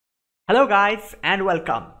Hello guys and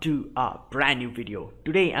welcome to a brand new video.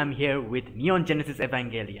 Today I'm here with Neon Genesis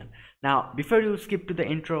Evangelion. Now before you skip to the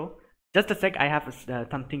intro, just a sec, I have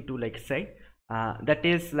something to say. That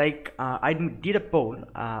is I did a poll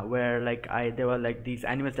where there were these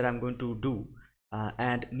animes that I'm going to do,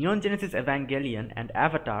 and Neon Genesis Evangelion and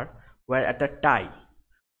Avatar were at a tie.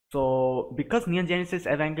 So because Neon Genesis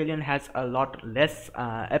Evangelion has a lot less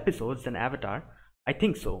episodes than Avatar, I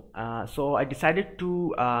think so. So I decided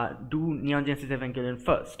to do Neon Genesis Evangelion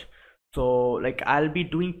first. So I'll be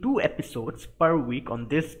doing 2 episodes per week on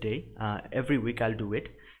this day. Every week I'll do it,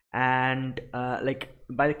 and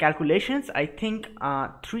by the calculations, I think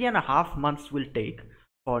 3.5 months will take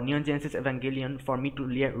for Neon Genesis Evangelion for me to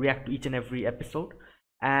react to each and every episode,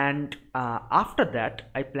 and after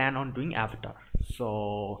that I plan on doing Avatar.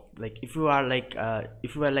 So if you are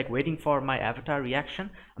waiting for my Avatar reaction,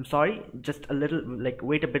 I'm sorry, just a little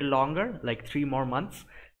wait a bit longer, 3 more months,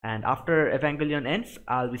 and after Evangelion ends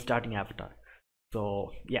I'll be starting Avatar.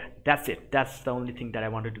 So yeah, that's it. That's the only thing that I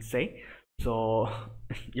wanted to say. So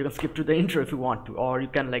you can skip to the intro if you want to, or you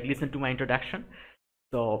can listen to my introduction.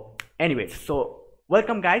 So anyways, so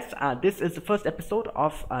welcome guys. This is the first episode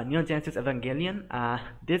of Neon Genesis Evangelion.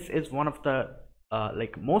 This is one of the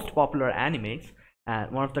most popular animes,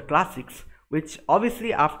 one of the classics, which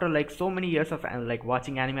obviously after so many years of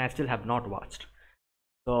watching anime, I still have not watched.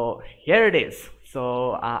 So here it is.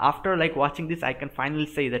 So after watching this, I can finally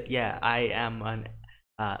say that yeah, I am an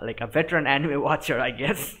a veteran anime watcher, I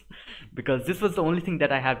guess, because this was the only thing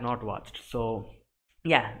that I have not watched. So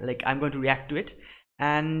yeah, I'm going to react to it.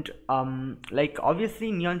 And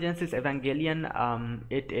obviously Neon Genesis Evangelion,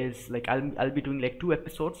 it is I'll be doing 2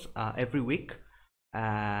 episodes every week.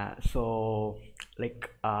 So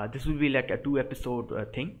this will be a 2 episode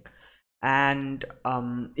thing. And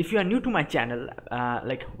if you are new to my channel,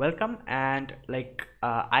 welcome. And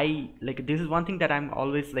this is one thing that I'm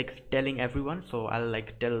always telling everyone, so I'll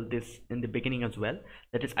tell this in the beginning as well,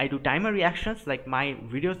 that is I do timer reactions. My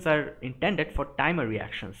videos are intended for timer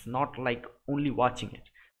reactions, not only watching it.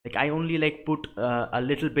 I only put a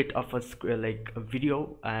little bit of a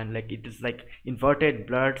video, and it is inverted,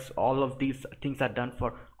 blurs. All of these things are done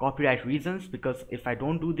for copyright reasons, because if I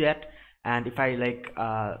don't do that, and if I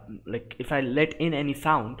if I let in any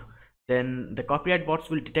sound, then the copyright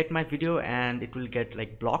bots will detect my video and it will get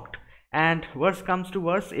blocked. And worse comes to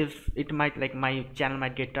worse, if it might my channel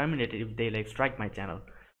might get terminated if they strike my channel.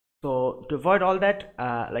 So to avoid all that,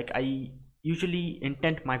 I usually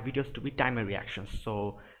intend my videos to be timer reactions.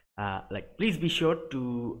 So please be sure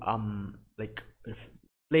to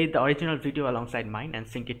play the original video alongside mine and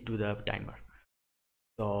sync it to the timer.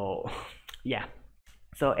 So yeah.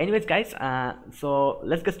 So anyways guys, so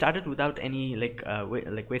let's get started without any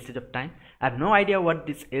wastage of time. I have no idea what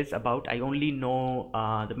this is about. I only know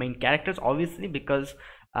the main characters, obviously, because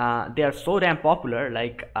they are so damn popular.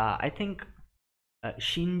 I think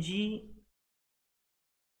Shinji,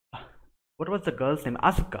 what was the girl's name?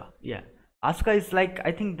 Asuka. Yeah, Asuka is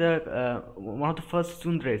I think the one of the first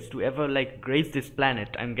tsunderes to ever grace this planet,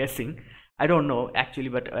 I'm guessing. I don't know actually,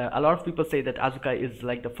 but a lot of people say that Asuka is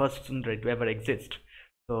the first tsundere to ever exist.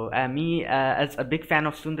 So me as a big fan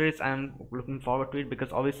of tsunderes, I'm looking forward to it,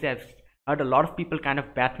 because obviously I've heard a lot of people kind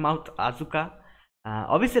of badmouth Asuka.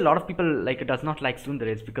 Obviously a lot of people does not like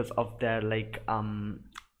tsunderes because of their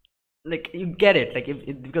you get it,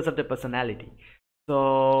 because of their personality.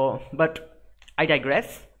 So but I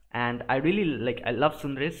digress, and I really I love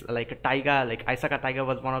tsunderes. Taiga, Aisaka Taiga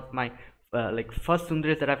was one of my first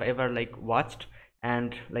tsunderes that I've ever watched,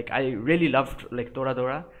 and I really loved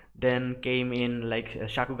Toradora. Then came in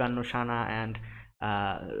Shakugan no Shana and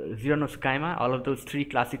Zero no Tsukaima, all of those 3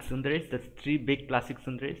 classic tsunderes, the 3 big classic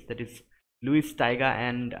tsunderes, that is Luis, Taiga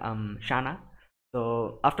and Shana.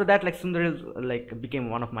 So after that tsunderes became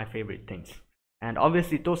one of my favorite things. And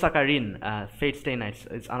obviously Tosaka Rin, Fate Stay Night,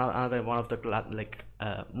 is another one of the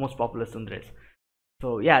most popular tsunderes.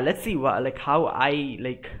 So yeah, let's see what how I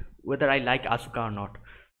whether I like Asuka or not.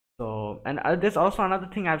 So, and there's also another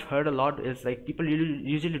thing I've heard a lot is people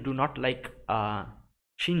usually do not like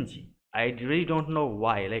Shinji. I really don't know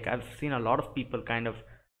why. I've seen a lot of people kind of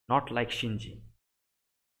not like Shinji.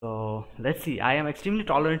 So let's see. I am extremely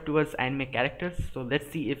tolerant towards anime characters, so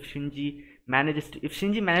let's see if Shinji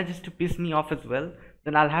manages to piss me off as well.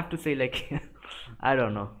 Then I'll have to say I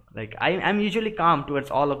don't know. I'm usually calm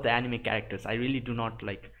towards all of the anime characters. I really do not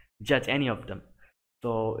judge any of them.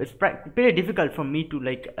 So it's pretty difficult for me to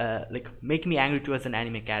make me angry towards an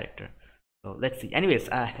anime character. So let's see. Anyways,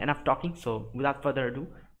 enough talking. So without further ado,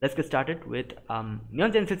 let's get started with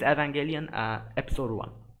Neon Genesis Evangelion episode 1.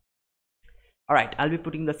 Alright, I'll be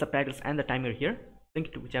putting the subtitles and the timer here. Sync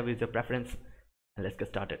it to whichever is your preference, and let's get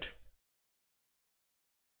started.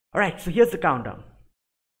 Alright, so here's the countdown.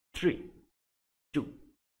 3, 2,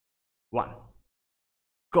 1,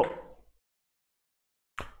 go.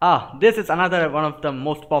 This is another one of the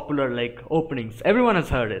most popular like openings. Everyone has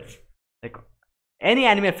heard it. Like any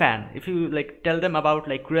anime fan, if you like tell them about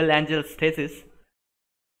like Cruel Angel's thesis,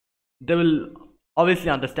 they will obviously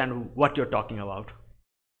understand what you're talking about.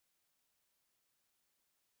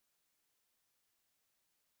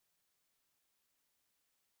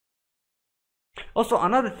 Also,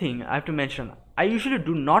 another thing I have to mention, I usually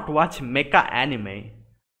do not watch mecha anime.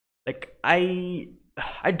 Like I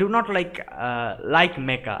do not like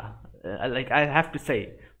mecha, like I have to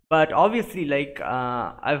say. But obviously, like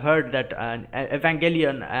I've heard that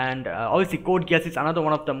Evangelion and obviously Code Geass is another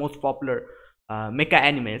one of the most popular mecha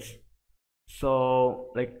animes.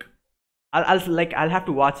 So like I'll have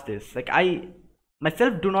to watch this. Like I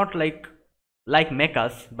myself do not like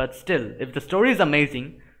mechas, but still, if the story is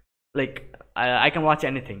amazing, like I can watch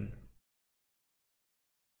anything.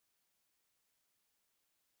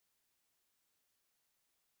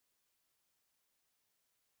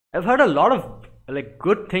 I've heard a lot of like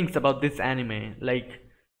good things about this anime. Like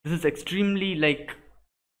this is extremely like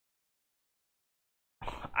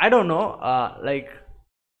I don't know, like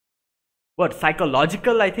what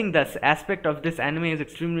psychological. I think that aspect of this anime is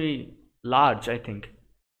extremely large. I think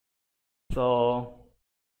so.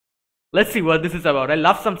 Let's see what this is about. I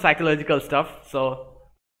love some psychological stuff.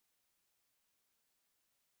 So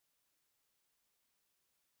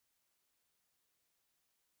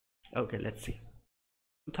okay, let's see.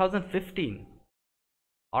 2015.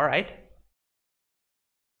 All right.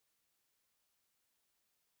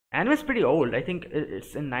 Anime is pretty old. I think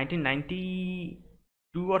it's in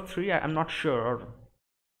 1992 or 3. I'm not sure, or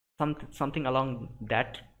something along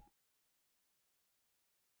that.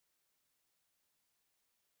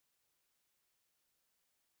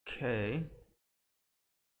 Okay.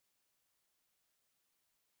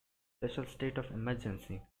 Special state of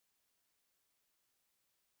emergency.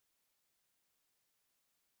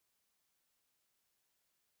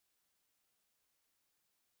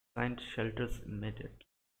 Find shelters immediate.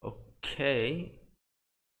 Okay.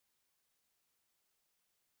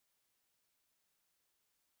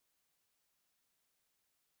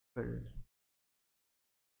 Well,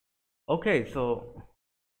 okay, so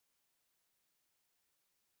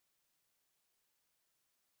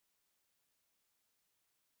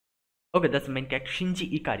okay, that's the main character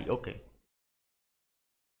Shinji Ikari. Okay.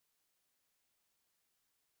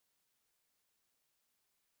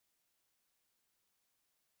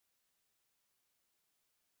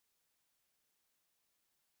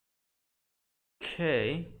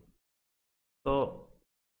 Okay. So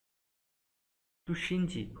to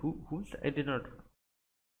Shinji, who's I did not.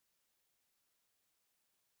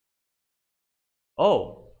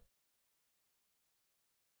 Oh,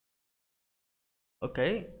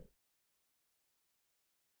 okay.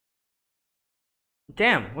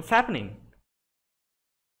 Damn, what's happening?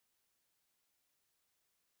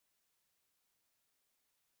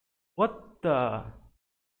 What the?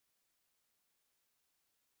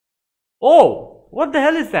 Oh, what the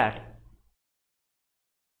hell is that?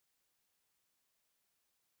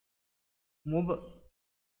 Mobile.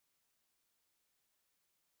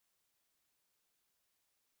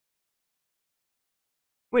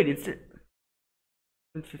 Wait, it's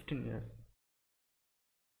 15 years.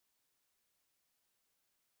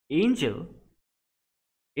 Angel?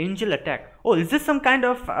 Angel attack. Oh, is this some kind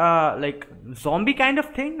of like zombie kind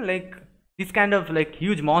of thing? Like these kind of like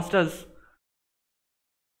huge monsters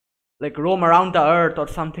like roam around the earth or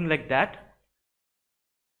something like that?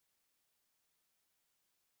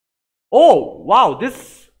 Oh, wow,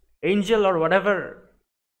 this angel or whatever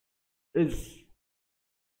is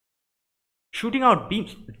shooting out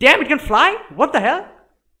beams. Damn, it can fly? What the hell?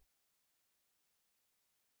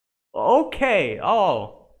 Okay.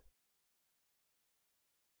 Oh.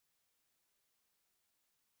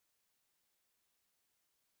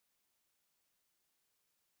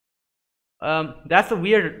 That's a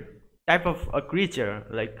weird type of a creature.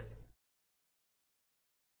 Like,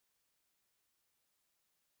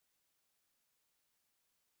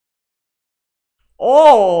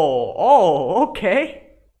 oh,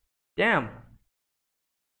 okay. Damn.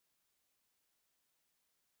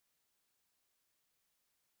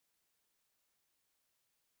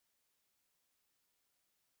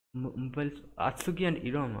 Atsugi and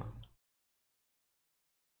Iroma.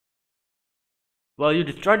 Well, you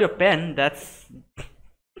destroyed your pen. That's.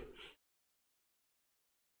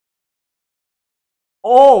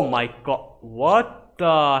 Oh my god. What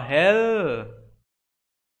the hell?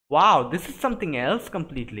 Wow, this is something else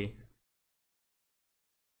completely.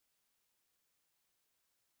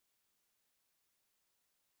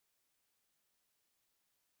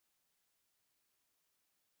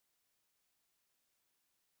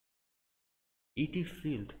 ET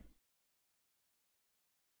field.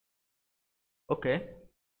 Okay.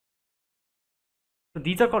 So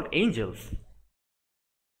these are called angels.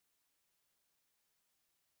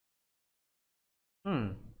 Hmm.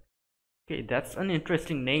 Okay, that's an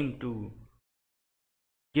interesting name to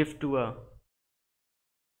give to a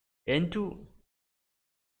into.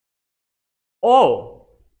 Oh,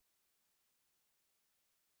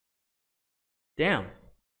 damn.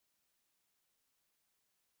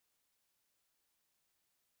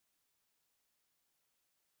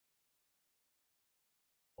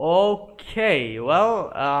 Okay,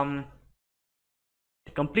 well,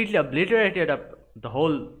 completely obliterated up the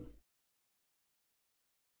whole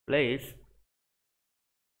place.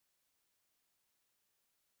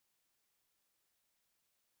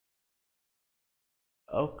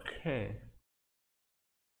 Okay.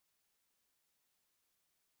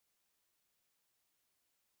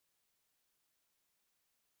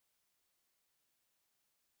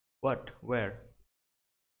 What? Where?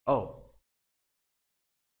 Oh.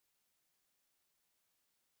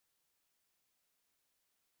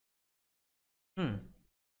 Hmm.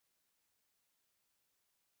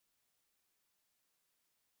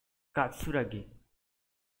 Katsuragi.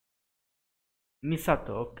 Misato.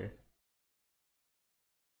 Okay.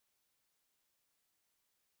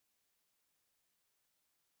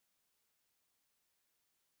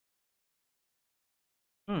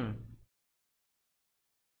 Hmm.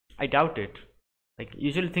 I doubt it. Like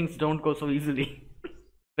usually things don't go so easily,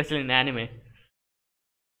 especially in anime.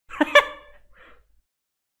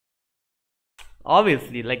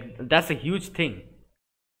 Obviously, like that's a huge thing.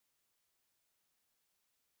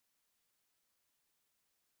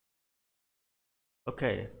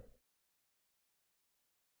 Okay.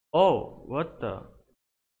 Oh, what the?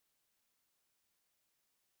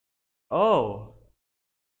 Oh,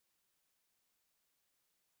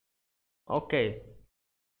 okay.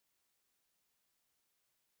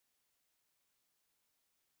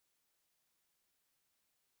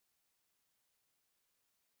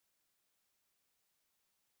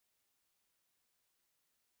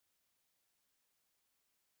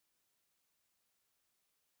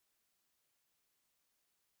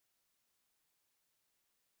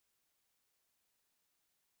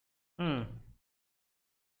 Hmm.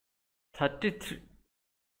 33.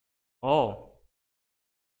 Oh,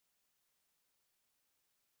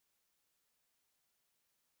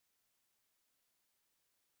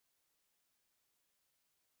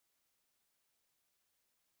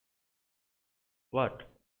 what?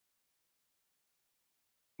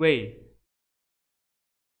 Wait.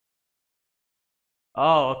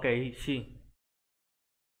 Oh, okay. She.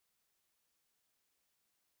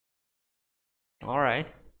 All right.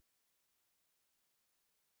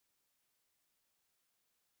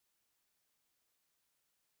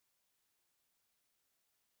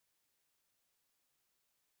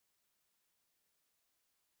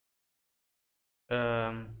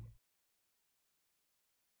 Um.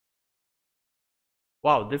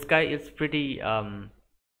 Wow, this guy is pretty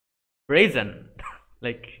brazen.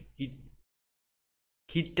 Like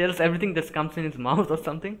he tells everything that comes in his mouth or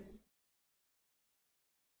something.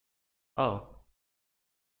 Oh,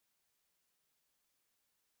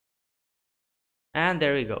 and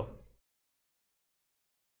there we go.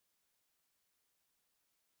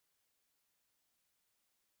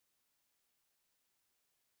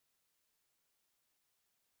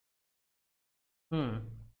 Hmm.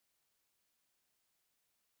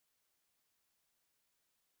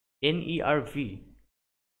 NERV.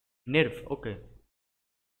 Nerve. Okay.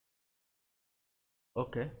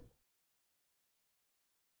 Okay.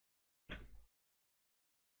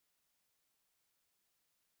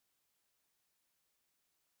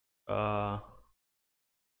 Uh.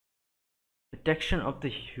 Detection of the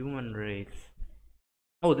human race.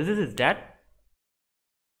 Oh, this is his dad.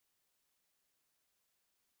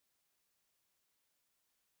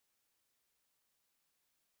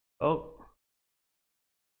 Oh.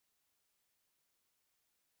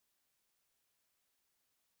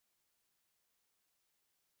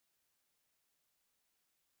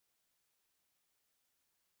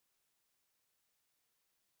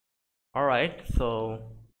 All right. So.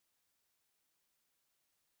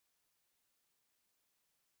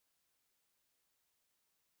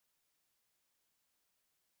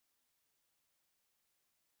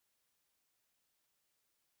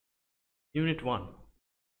 Unit one.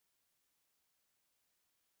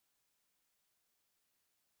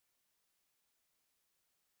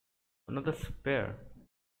 Another spare.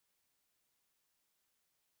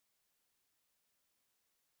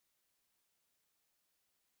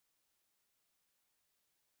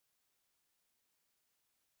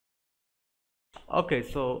 Okay,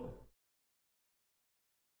 so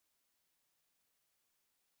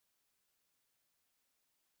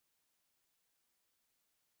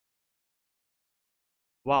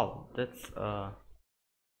wow, that's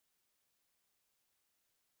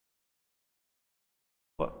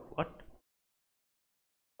what?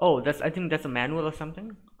 Oh, that's, I think that's a manual or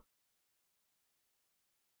something.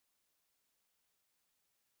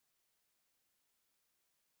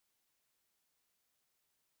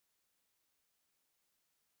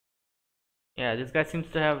 Yeah, this guy seems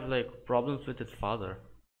to have like problems with his father.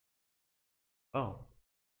 Oh,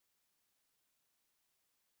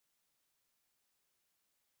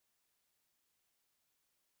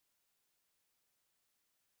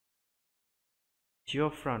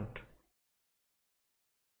 Geofront.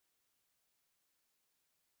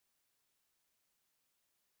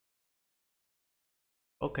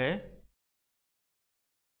 Okay.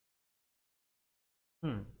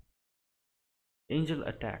 Hmm. Angel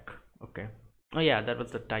Attack. Okay. Oh yeah, that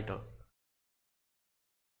was the title.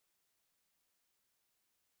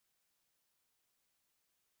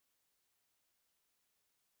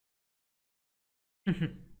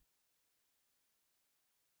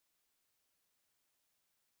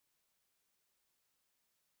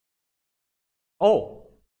 Oh.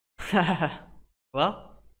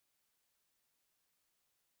 Well,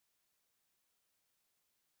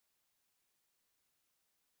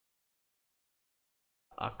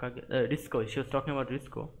 Akage, Risco. She was talking about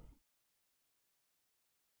Risco.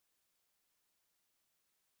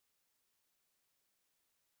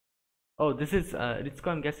 Oh, this is Risco,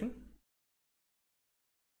 I'm guessing.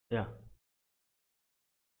 Yeah.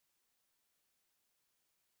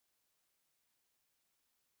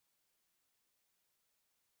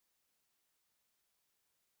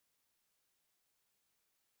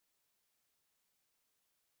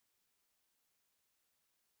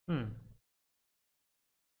 Hmm.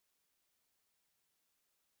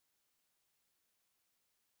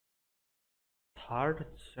 Third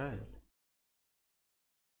child.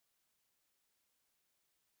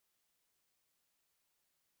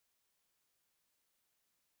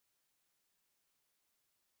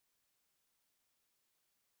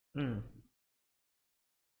 Hmm.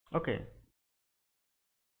 Okay.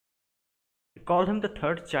 They called him the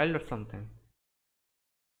third child or something.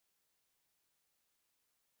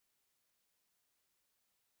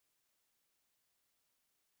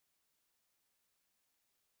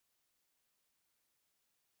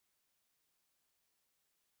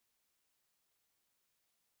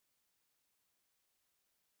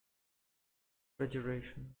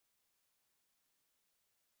 Refrigeration.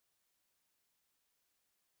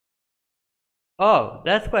 Oh,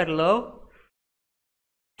 that's quite low.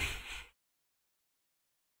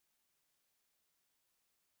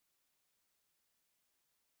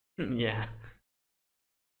 Yeah.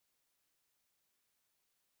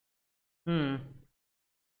 Hmm.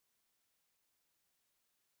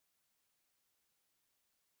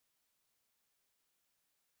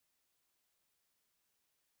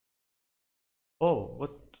 Oh,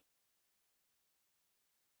 what?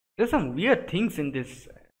 There's some weird things in this,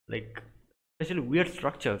 like, especially weird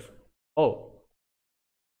structures. Oh,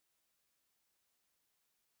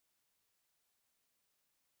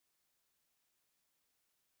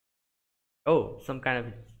 oh, some kind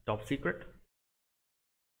of top secret.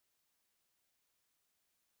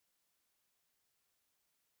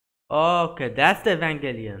 Okay, that's the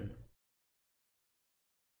Evangelion.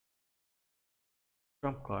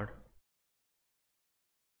 Trump card.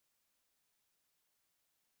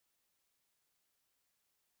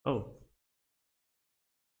 Oh,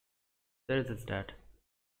 there is his dad.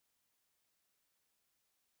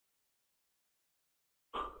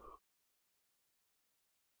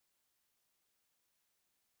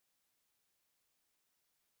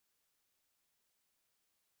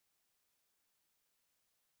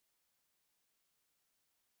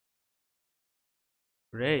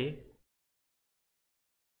 Ray.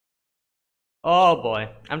 Oh boy,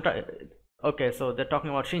 I'm trying. Okay, so they're talking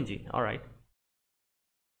about Shinji. All right.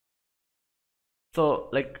 So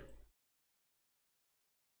like,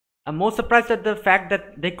 I'm more surprised at the fact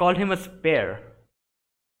that they called him a spare,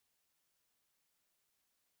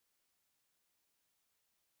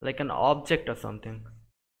 like an object or something.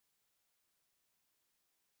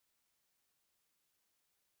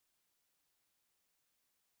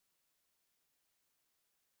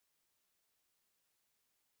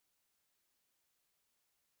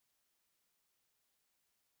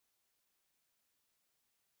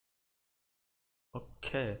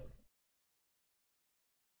 Okay.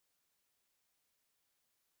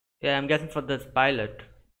 Yeah, I'm guessing for this pilot.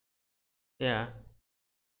 Yeah.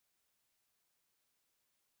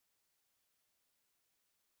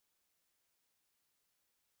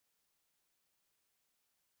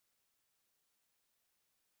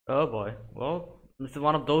 Oh boy. Well, this is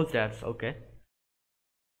one of those deaths. Okay.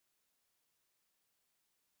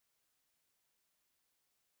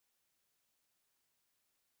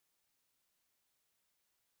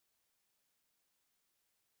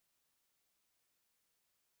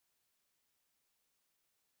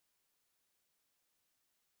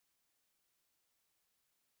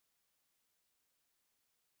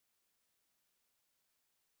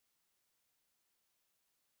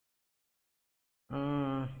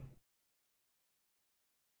 Mm.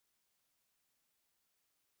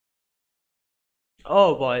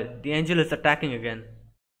 Oh boy, the angel is attacking again.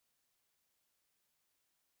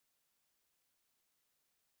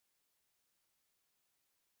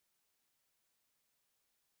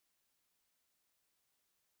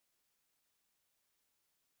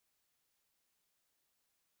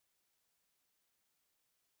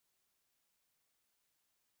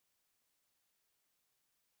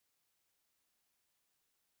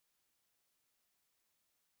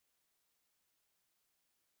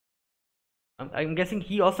 I'm guessing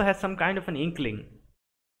he also has some kind of an inkling,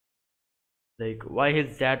 like why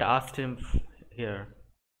his dad asked him here.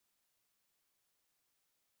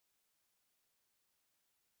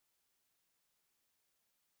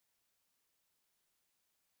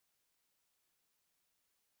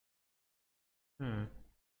 Hmm.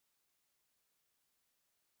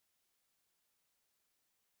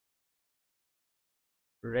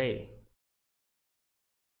 Ray.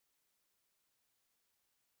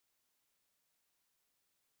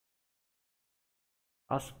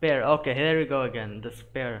 A spare. Okay, here we go again. The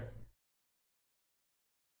spare.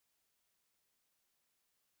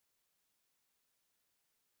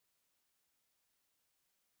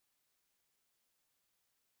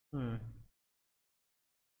 Hmm.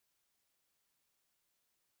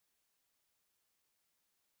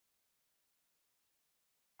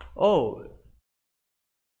 Oh,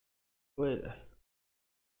 wait.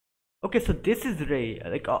 Okay, so this is Ray.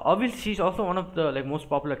 Like obviously she's also one of the like most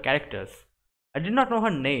popular characters. I did not know her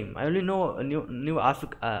name. I only know a new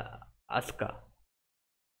Asuka. Asuka.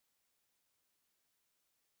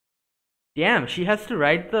 Damn, she has to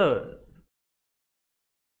write the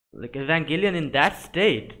like Evangelion in that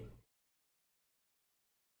state.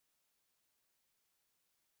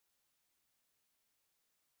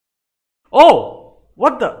 Oh,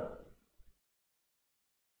 what the?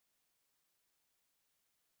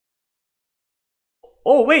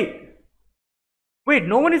 Oh wait.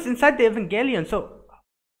 No one is inside the Evangelion. So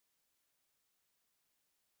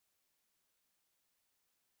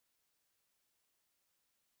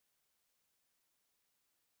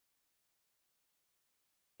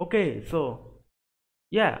okay, so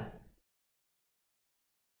yeah.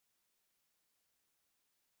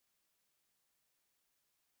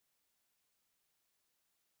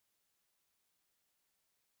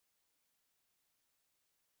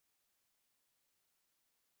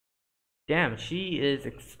 Damn, she is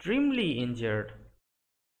extremely injured.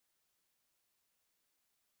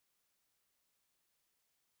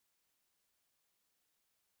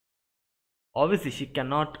 Obviously, she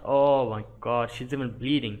cannot. Oh my god, she's even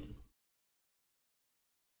bleeding.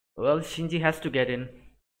 Well, Shinji has to get in.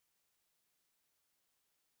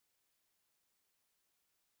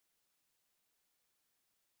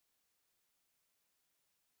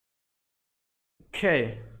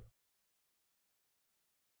 Okay.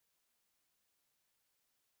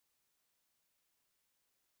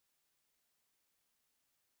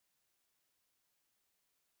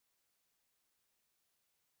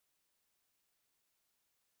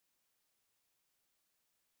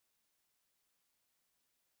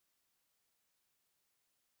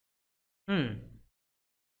 Hmm.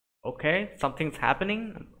 Okay, something's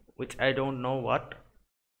happening, which I don't know what.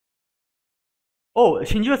 Oh,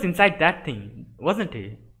 Shinji was inside that thing, wasn't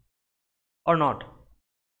he? Or not?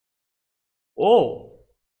 Oh,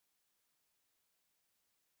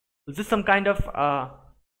 is this some kind of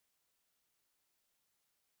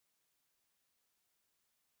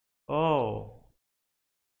Oh.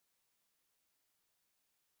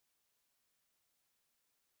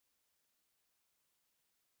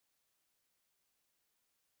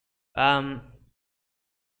 Um.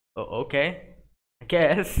 Okay. I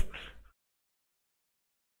guess.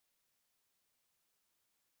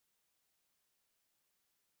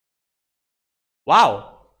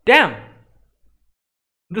 Wow. Damn.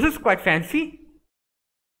 This is quite fancy.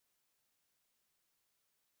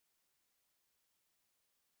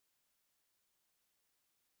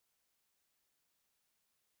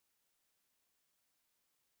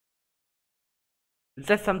 Is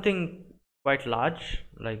that something quite large?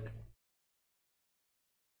 Like,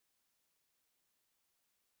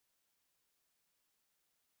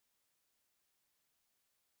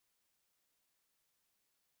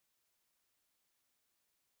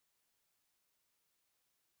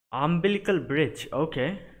 umbilical bridge.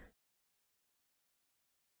 Okay.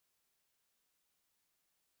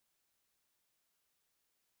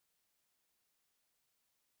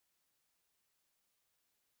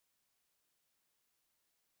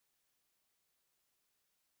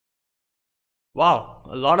 Wow,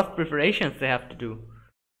 a lot of preparations they have to do.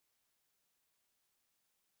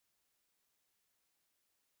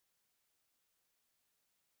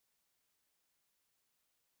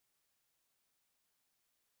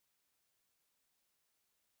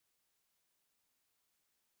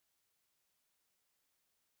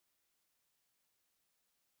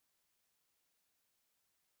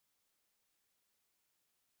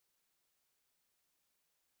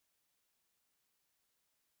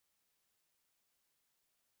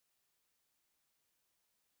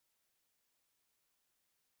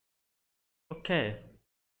 Okay.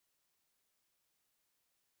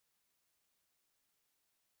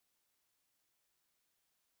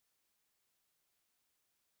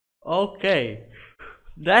 Okay.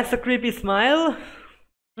 That's a creepy smile.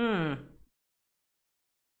 Hmm.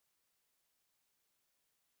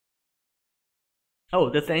 Oh,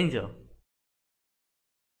 that's Angel.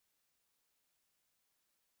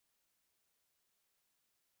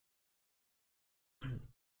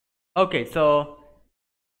 Okay, so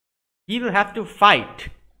he will have to fight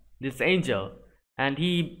this angel, and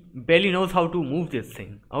he barely knows how to move this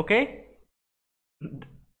thing. Okay?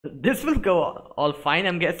 This will go all fine,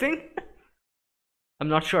 I'm guessing. I'm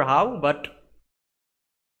not sure how, but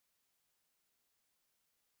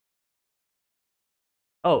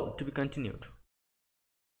oh, to be continued.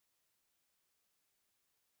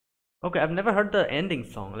 Okay, I've never heard the ending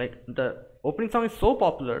song. Like the opening song is so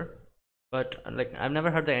popular, but like I've never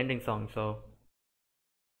heard the ending song, so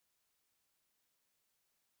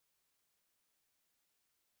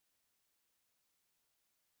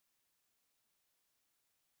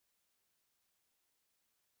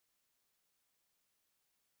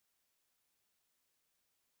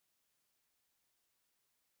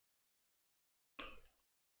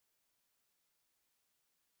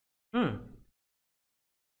hmm.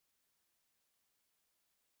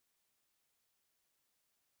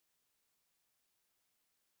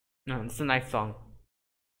 No, it's a nice song.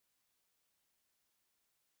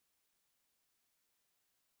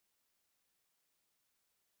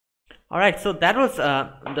 All right, so that was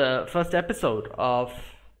the first episode of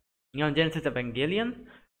Neon Genesis Evangelion.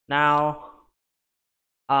 Now,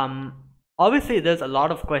 um, obviously, there's a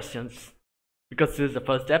lot of questions because this is the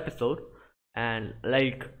first episode, and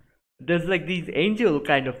like, there's like these angel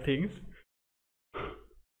kind of things.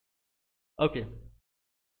 Okay,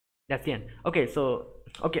 that's the end. Okay, so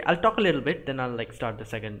okay, I'll talk a little bit, then I'll like start the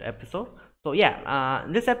second episode. So yeah,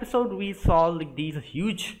 in this episode we saw like these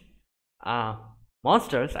huge uh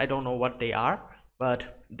monsters. I don't know what they are,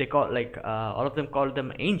 but they call like all of them called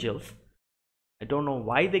them angels. I don't know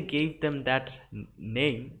why they gave them that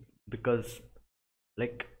name, because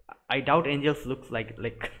like I doubt angels looks like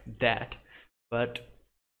that. But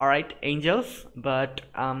all right, angels. But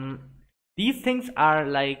these things are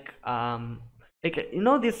like you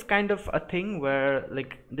know, this kind of a thing where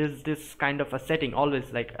like there's this kind of a setting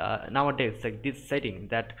always, like nowadays, like this setting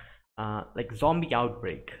that like zombie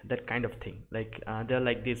outbreak, that kind of thing. Like they're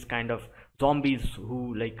like this kind of zombies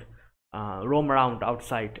who like roam around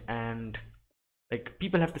outside, and like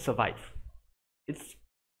people have to survive. It's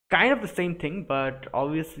kind of the same thing, but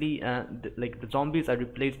obviously like the zombies are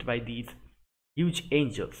replaced by these huge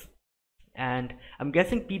angels, and I'm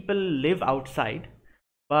guessing people live outside.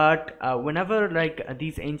 But whenever like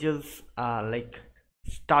these angels like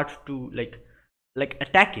start to like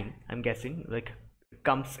attacking, I'm guessing like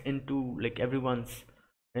comes into like everyone's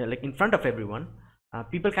like in front of everyone,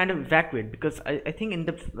 people kind of evacuate, because I think in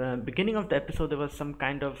the beginning of the episode there was some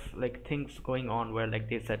kind of like things going on where like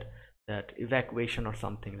they said that evacuation or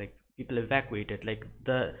something, like people evacuated, like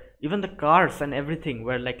the even the cars and everything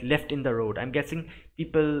were like left in the road. I'm guessing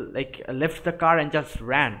people like left the car and just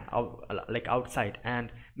ran out like outside, and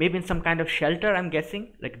maybe in some kind of shelter, I'm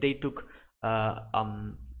guessing like they took uh,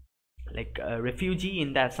 um like a refugee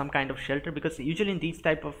in that some kind of shelter, because usually in these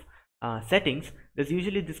type of settings there's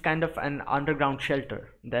usually this kind of an underground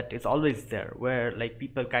shelter that is always there, where like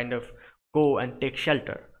people kind of go and take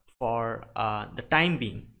shelter for the time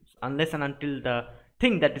being, unless and until the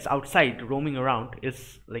thing that is outside roaming around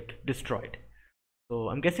is like destroyed. So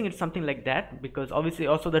I'm guessing it's something like that, because obviously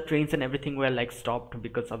also the trains and everything were like stopped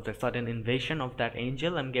because of the sudden invasion of that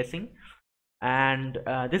angel, I'm guessing. And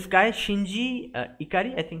this guy Shinji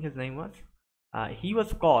Ikari, I think his name was, he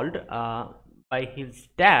was called by his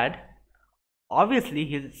dad. Obviously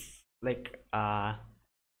his like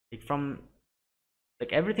from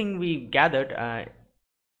like everything we gathered,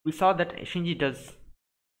 we saw that Shinji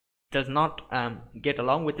does not get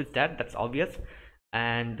along with his dad. That's obvious.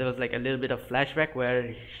 And there was like a little bit of flashback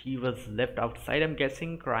where he was left outside, I'm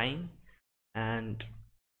guessing, crying. And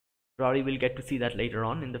probably we'll get to see that later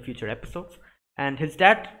on in the future episodes. And his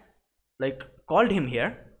dad like called him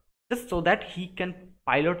here just so that he can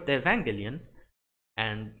pilot the Evangelion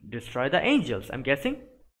and destroy the angels, I'm guessing.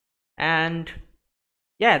 And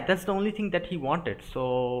yeah, that's the only thing that he wanted.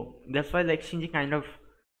 So that's why like Shinji kind of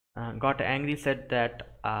got angry, said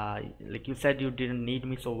that like, you said you didn't need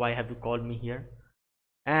me, so why have you called me here?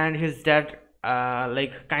 And his dad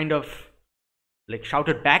like kind of like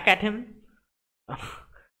shouted back at him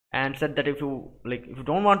and said that if you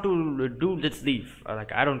don't want to do, let's leave, or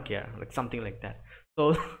like, I don't care, like something like that.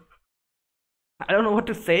 So I don't know what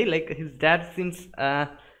to say. Like, his dad seems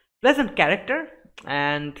pleasant character,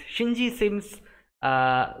 and Shinji seems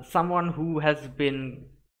someone who has been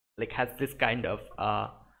like, has this kind of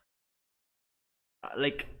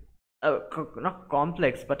like not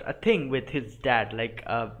complex, but a thing with his dad, like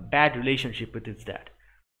a bad relationship with his dad.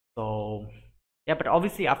 So yeah, but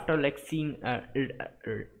obviously after like seeing I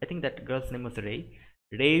think that girl's name was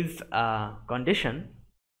Ray's condition,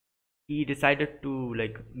 he decided to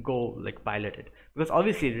like go like pilot it, because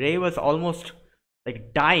obviously Ray was almost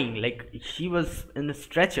like dying, like she was in a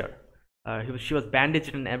stretcher, she was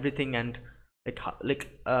bandaged and everything. And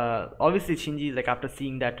obviously Shinji, like after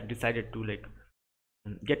seeing that, decided to like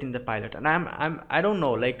get in the pilot. And I don't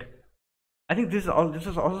know, like I think this is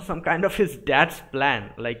also some kind of his dad's plan.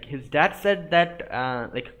 Like, his dad said that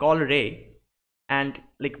like, call Ray, and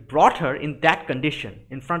like brought her in that condition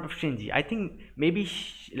in front of Shinji. I think maybe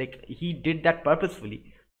like he did that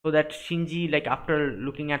purposefully, so that Shinji, like after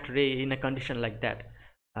looking at Ray in a condition like that,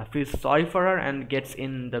 feels sorry for her and gets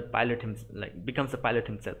in the pilot himself, like becomes the pilot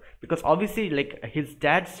himself. Because obviously like his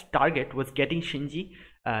dad's target was getting Shinji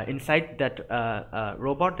inside that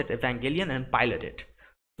robot, that Evangelion, and pilot it.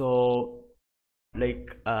 So like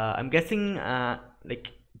I'm guessing like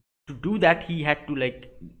to do that, he had to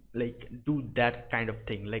like do that kind of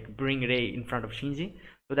thing, like bring Ray in front of Shinji,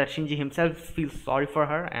 so that Shinji himself feels sorry for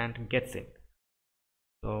her and gets in.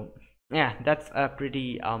 So yeah, that's a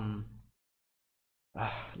pretty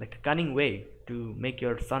like cunning way to make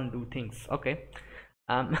your son do things. Okay.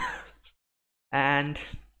 And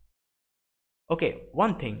okay,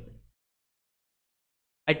 one thing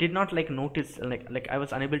I did not like notice, like I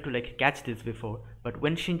was unable to like catch this before, but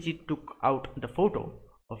when Shinji took out the photo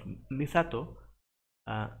of Misato,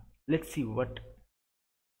 let's see what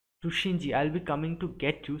to Shinji, I'll be coming to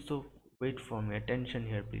get you, so wait for me, attention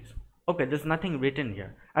here please. Okay, there's nothing written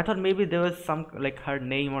here. I thought maybe there was some like her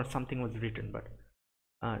name or something was written, but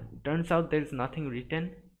turns out there's nothing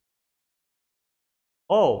written.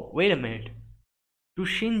 Oh, wait a minute. To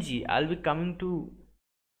Shinji, I'll be coming to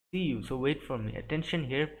see you, so wait for me, attention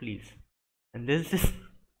here please. And there's this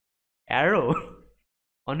arrow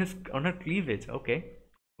on her cleavage. Okay,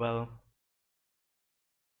 well,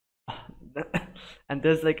 and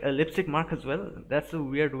there's like a lipstick mark as well. That's a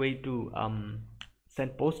weird way to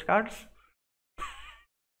send postcards.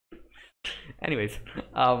 Anyways,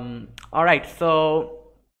 all right,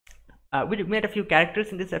 so we met a few characters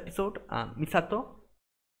in this episode. Misato,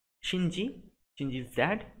 Shinji's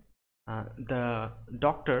dad, the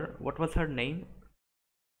doctor, what was her name?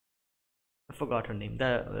 I forgot her name.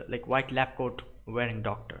 The like white lab coat wearing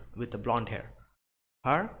doctor with the blonde hair.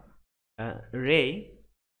 Her, Ray.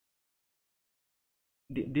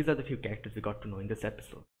 These are the few characters we got to know in this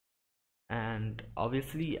episode. And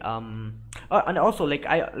obviously and also like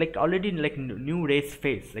I like already like knew Ray's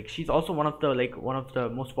face. Like, she's also one of the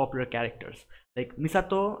most popular characters. Like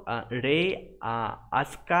Misato, Ray,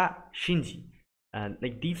 Asuka, Shinji.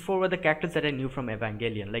 Like, these four were the characters that I knew from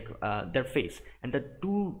Evangelion, like their face. And the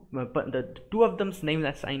two of them's name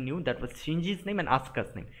that I knew, that was Shinji's name and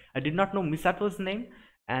Asuka's name. I did not know Misato's name,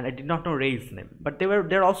 and I did not know Ray's name, but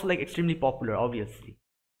they're also like extremely popular, obviously.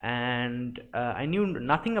 And I knew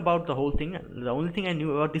nothing about the whole thing. The only thing I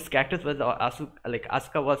knew about these characters was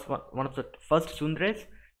Asuka was one of the first tsunderes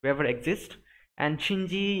to ever exist. And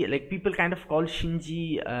Shinji, like, people kind of call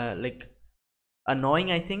Shinji like annoying.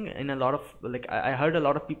 I think in a lot of like I heard a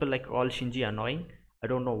lot of people like call Shinji annoying. I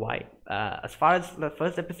don't know why. As far as the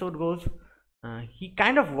first episode goes, he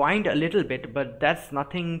kind of whined a little bit, but that's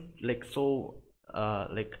nothing like so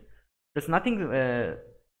like there's nothing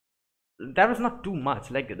that was not too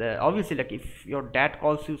much. Like obviously, like if your dad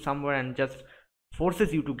calls you somewhere and just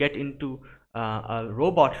forces you to get into a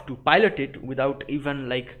robot to pilot it without even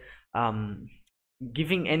like um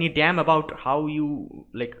giving any damn about how you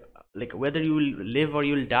like whether you will live or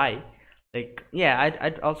you'll die, like yeah,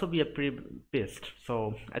 I'd also be a pretty pissed.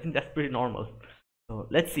 So I think that's pretty normal. So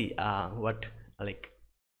let's see what like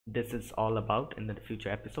this is all about in the future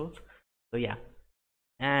episodes. So yeah,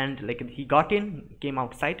 and like he got in, came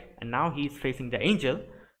outside, and now he's facing the angel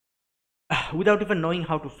without even knowing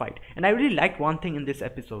how to fight. And I really liked one thing in this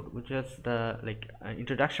episode, which was the like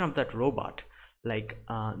introduction of that robot. Like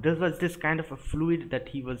there was this kind of a fluid that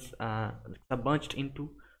he was submerged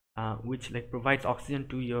into, which like provides oxygen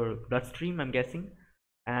to your bloodstream, I'm guessing.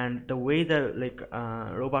 And the way the like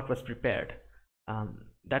robot was prepared,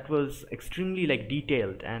 that was extremely like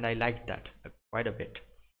detailed, and I liked that quite a bit.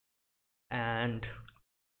 And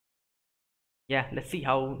yeah, let's see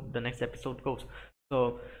how the next episode goes.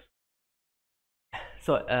 So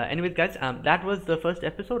anyways guys, that was the first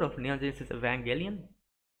episode of Neon Genesis Evangelion.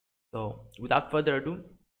 So without further ado,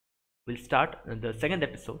 we'll start the second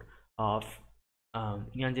episode of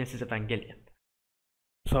Neon Genesis Evangelion.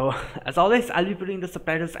 So as always, I'll be putting the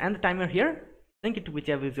subtitles and the timer here. Sync it to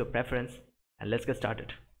whichever is your preference, and let's get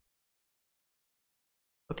started.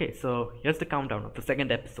 Okay, so here's the countdown of the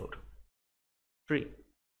second episode. 3,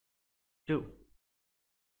 2,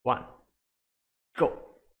 1, go.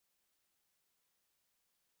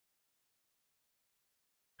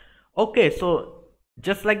 Okay, so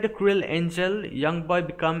just like the cruel angel, young boy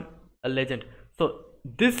become a legend. So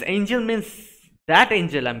this angel means that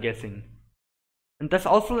angel, I'm guessing. And that's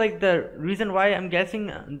also like the reason why I'm guessing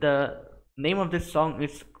the name of this song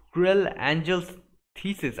is Cruel Angel's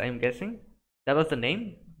Thesis, I'm guessing. That was the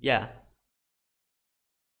name? Yeah.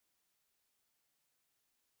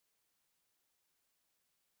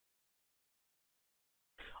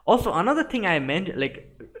 Also, another thing I meant,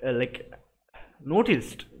 like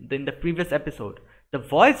noticed in the previous episode, the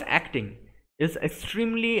voice acting is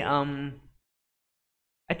extremely I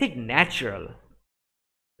think natural.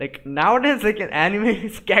 Like nowadays, like an anime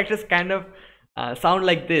characters kind of sound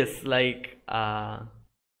like this, like Bakayaro,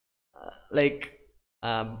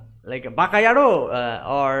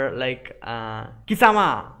 or like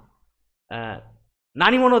Kisama,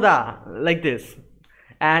 Nani Monoda, like this,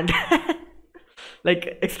 and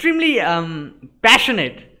like extremely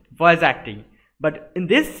passionate voice acting. But in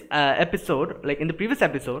this episode, like in the previous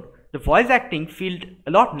episode, the voice acting felt a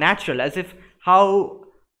lot natural, as if how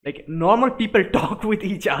like normal people talk with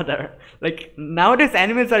each other. Like nowadays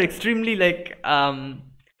animes are extremely like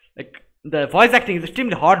the voice acting is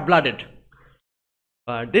extremely hot blooded.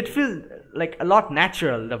 Did feel like a lot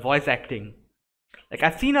natural, the voice acting. Like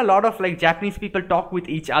I've seen a lot of like Japanese people talk with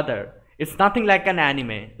each other. It's nothing like an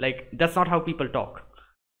anime. Like that's not how people talk.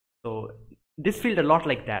 So this felt a lot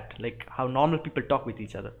like that, like how normal people talk with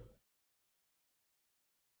each other.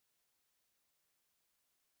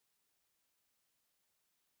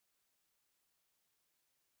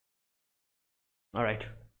 All right.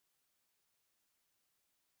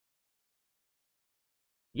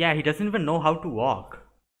 Yeah, he doesn't even know how to walk.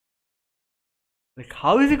 Like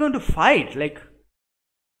how is he going to fight? Like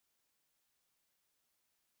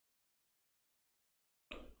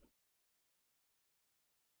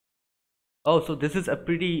oh, so this is a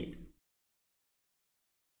pretty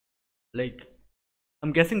like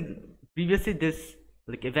I'm guessing previously this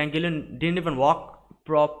like Evangelion didn't even walk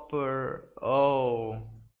proper. Oh.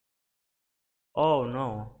 Oh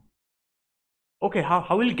no. Okay,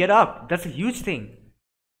 how will he get up? That's a huge thing.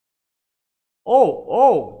 Oh,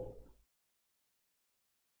 oh.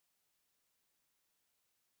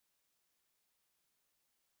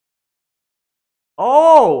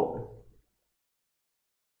 Oh.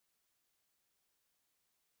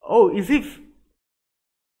 Oh, is he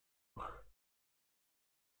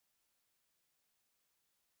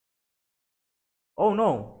oh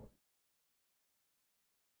no.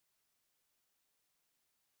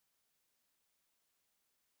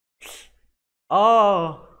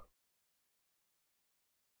 Oh.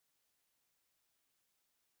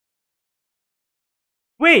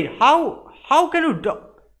 Wait, how can you do?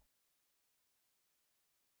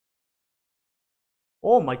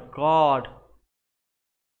 Oh my god.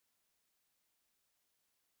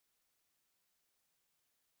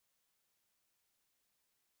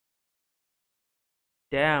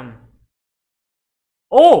 Damn.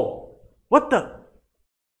 Oh, what the?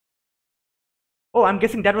 Oh, I'm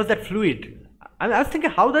guessing that was that fluid. I was thinking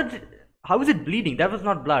how is it bleeding? That was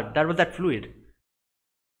not blood. That was that fluid.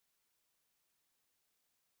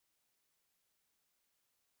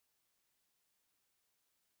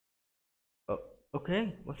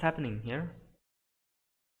 Okay, what's happening here?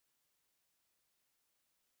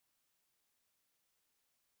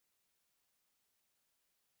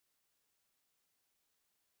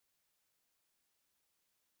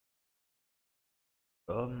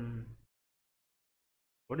 Um,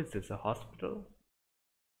 what is this? A hospital?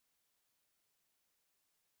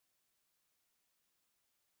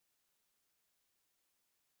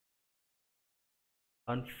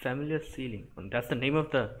 Unfamiliar ceiling. And that's the name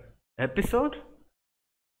of the episode?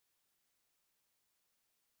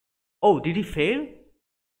 Oh, did he fail?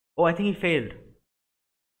 Oh, I think he failed.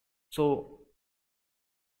 So,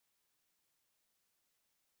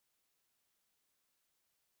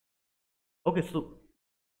 okay, so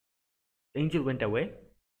Angel went away.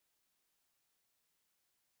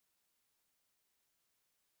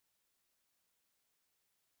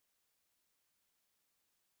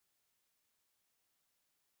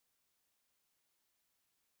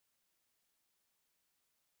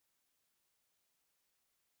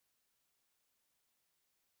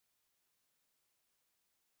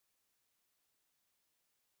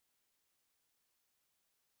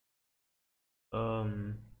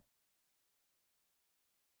 Um,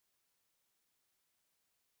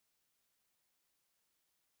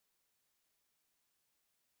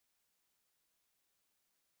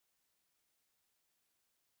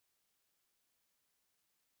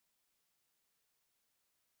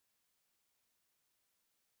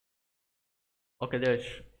 okay, they're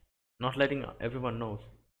not letting everyone knows.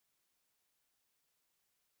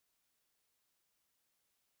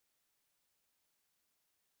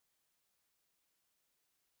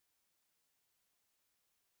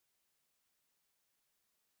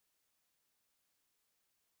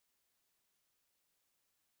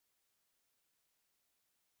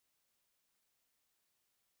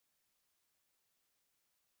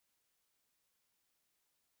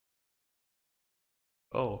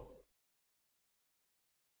 Oh,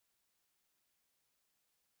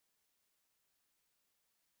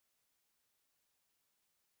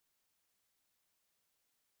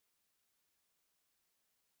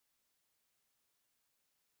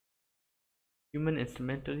 human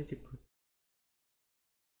instrumentality.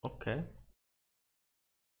 Okay.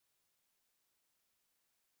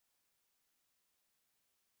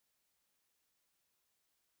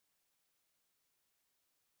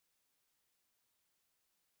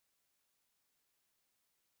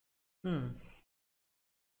 Hmm.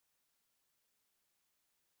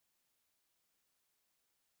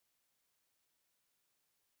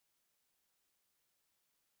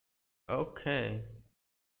 Okay.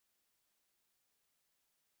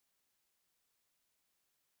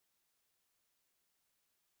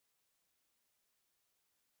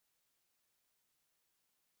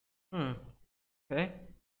 Hmm. Okay.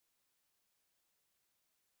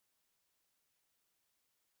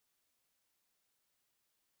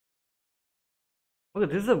 Okay,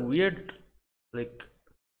 this is a weird, like,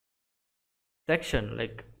 section,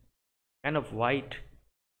 like, kind of white.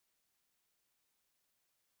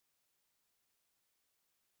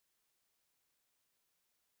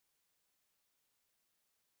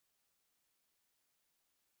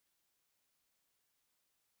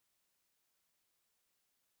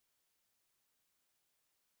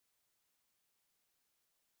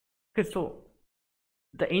 Okay, so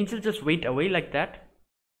the angel just went away like that.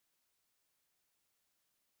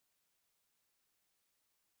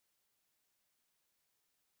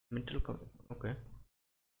 Okay.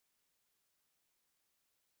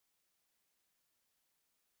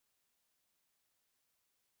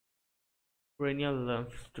 Cranial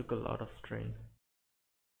lumps took a lot of strain.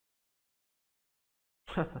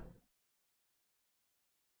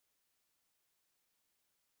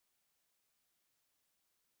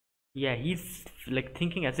 Yeah, he's like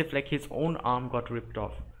thinking as if like his own arm got ripped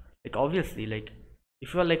off. Like obviously, like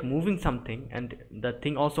if you are like moving something and the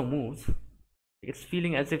thing also moves, it's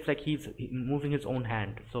feeling as if like he's moving his own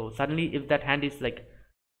hand. So suddenly, if that hand is like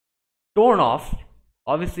torn off,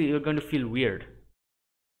 obviously you're going to feel weird.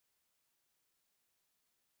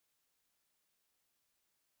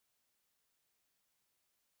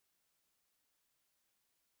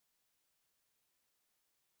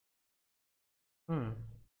 Hmm.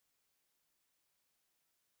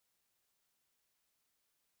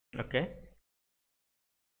 Okay.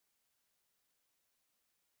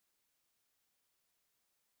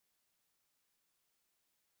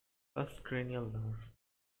 First cranial nerve.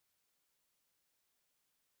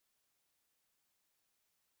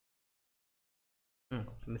 Hmm.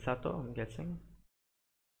 Misato, I'm guessing.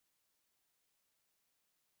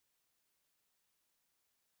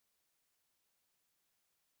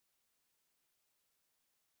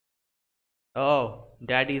 Oh,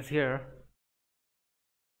 daddy's here.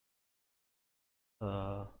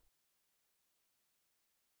 Uh,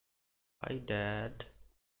 Hi, dad.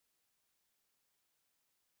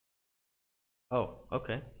 Oh,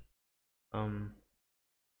 okay. Um,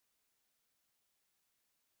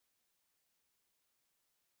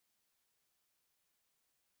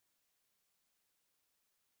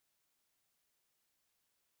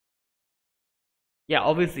 yeah,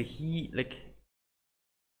 obviously he like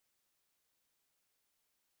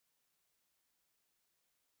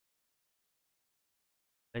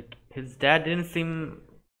his dad didn't seem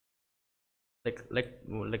like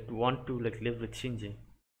want to like live with Shinji.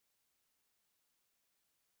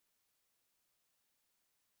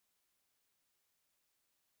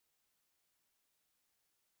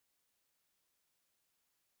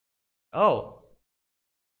 Oh,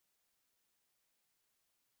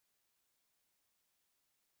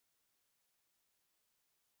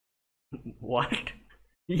 what?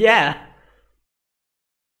 Yeah.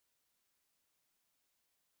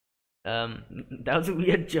 That was a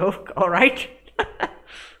weird joke. All right.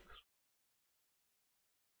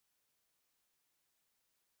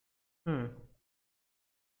 Hmm.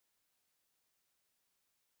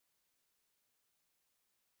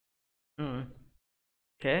 Hmm.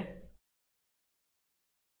 Okay.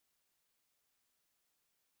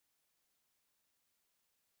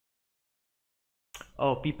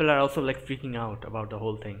 Oh, people are also like freaking out about the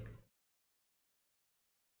whole thing.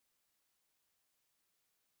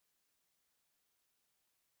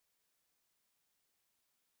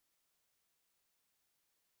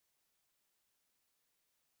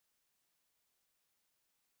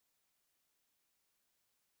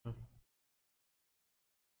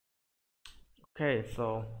 Okay,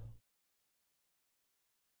 so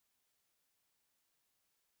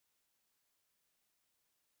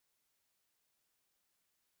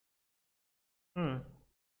hmm.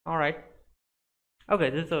 All right. Okay,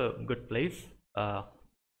 this is a good place. Uh,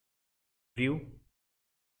 View.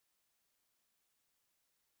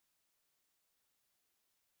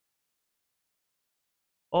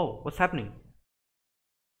 Oh, what's happening?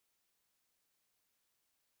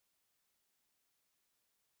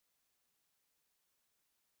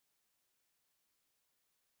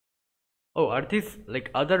 Oh, are these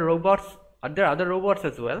like other robots? Are there other robots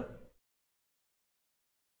as well?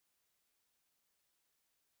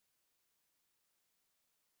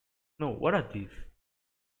 No, what are these?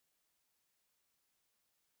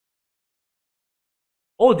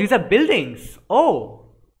 Oh, these are buildings.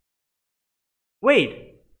 Oh,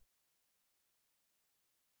 wait.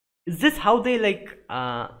 Is this how they like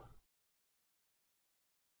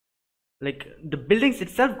the buildings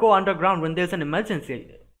itself go underground when there's an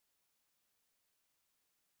emergency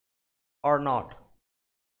or not?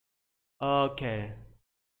 Okay.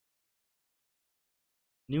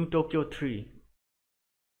 New Tokyo 3.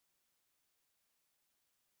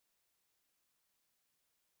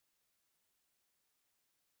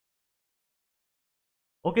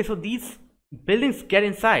 Okay, so these buildings get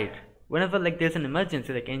inside whenever like there's an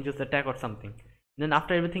emergency, like angels attack or something. Then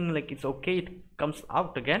after everything like it's okay, it comes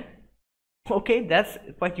out again. Okay, that's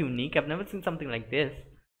quite unique. I've never seen something like this.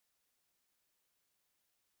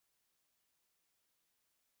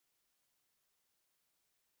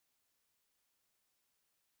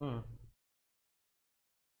 Hmm.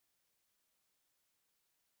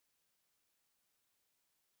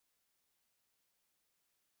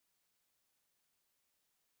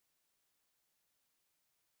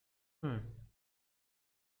 Hmm.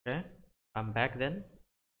 Okay. I'm back then.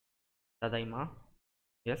 Tadaima.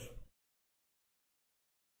 Yes.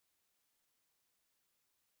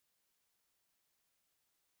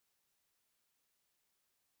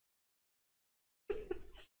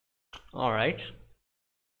 All right.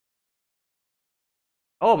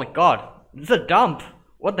 Oh my god. This is a dump.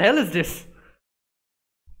 What the hell is this?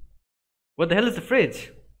 What the hell is the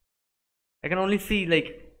fridge? I can only see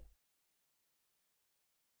like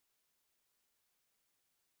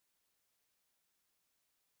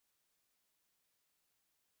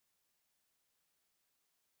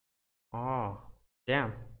oh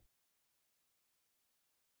damn.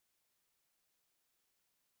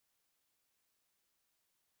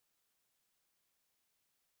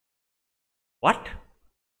 What?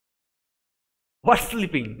 What's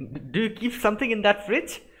sleeping? Do you keep something in that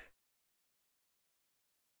fridge?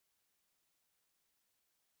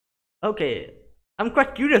 Okay. I'm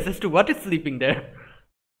quite curious as to what is sleeping there.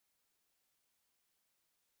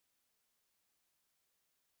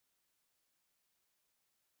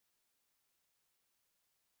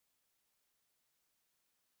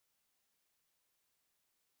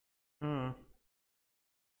 Hmm.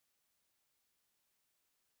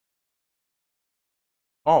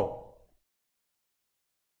 Oh.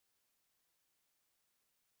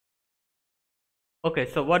 Okay,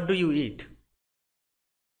 so what do you eat?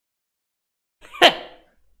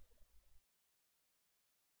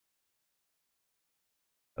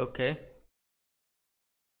 Okay.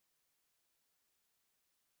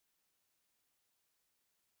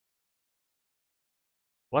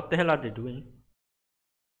 What the hell are they doing?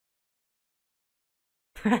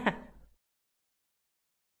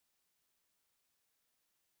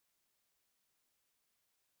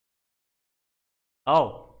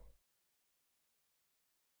 Oh.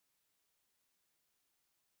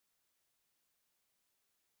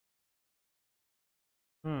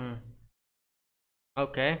 Hmm.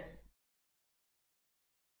 Okay.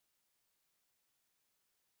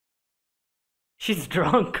 She's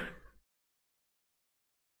drunk.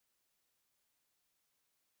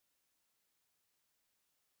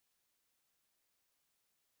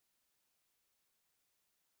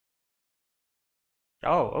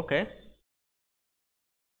 Oh, okay.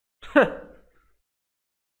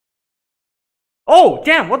 Oh,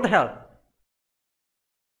 damn, what the hell?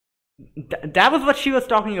 That was what she was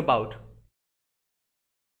talking about.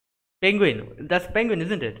 Penguin. That's penguin,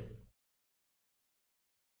 isn't it?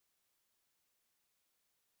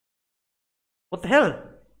 What the hell?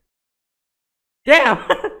 Damn!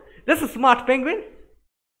 That's a smart penguin.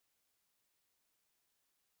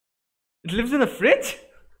 It lives in a fridge?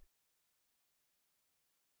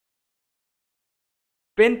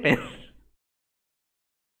 Pen pen.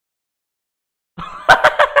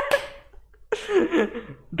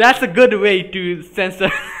 That's a good way to censor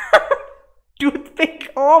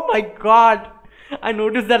toothpick. Oh my god. I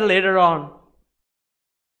noticed that later on.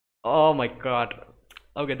 Oh my god.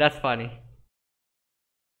 Okay, that's funny.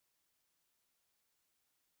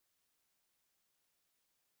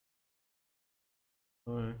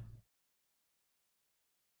 Hmm.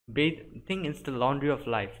 Bathing is the laundry of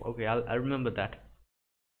life. Okay, I'll remember that.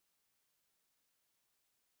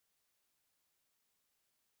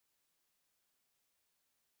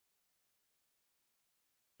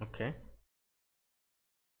 Okay.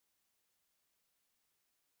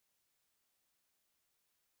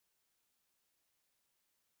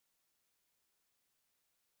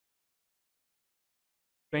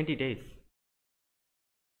 20 days.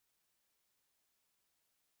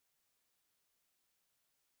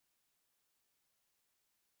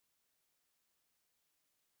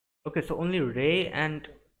 Okay, so only Ray and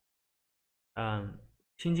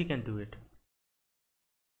Shinji can do it.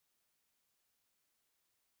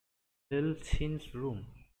 Lil Shin's room.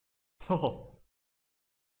 Oh,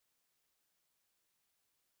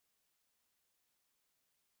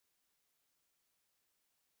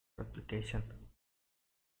 replication.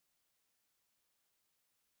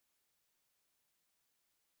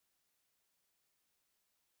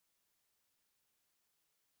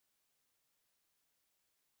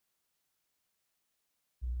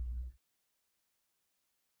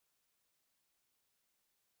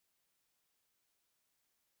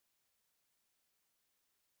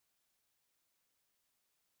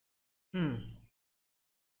 Hmm.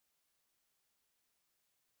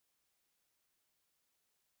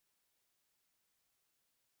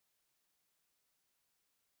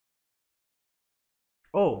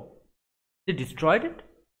 Oh, they destroyed it?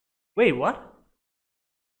 Wait, what?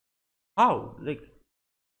 How? Like,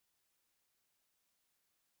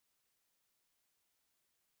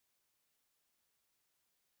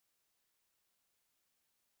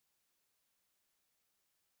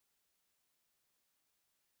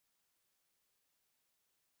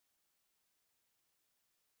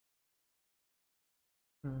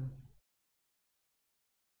 hmm.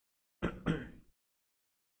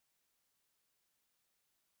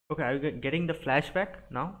 Okay, are you getting the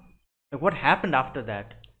flashback now? Like, what happened after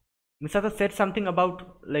that? Misato said something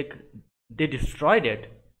about, like, they destroyed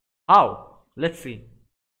it. How? Let's see.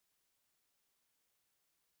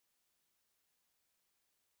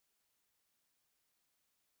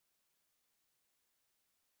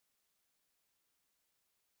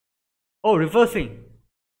 Oh, reversing.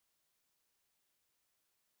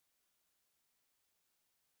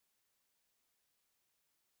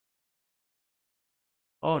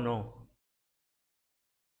 Oh no.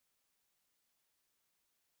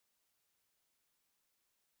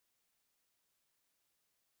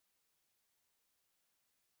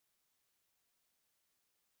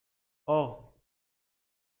 Oh.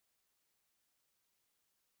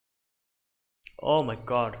 Oh my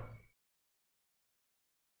god.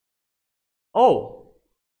 Oh,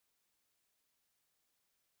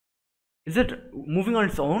 is it moving on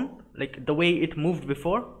its own? Like the way it moved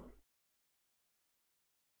before?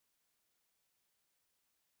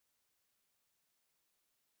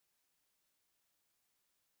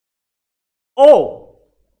 Oh,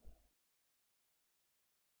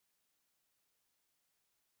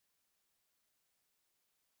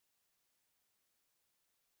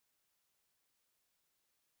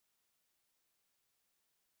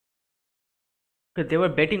 because they were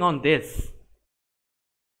betting on this.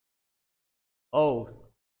 Oh,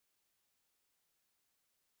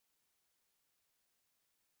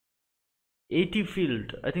 80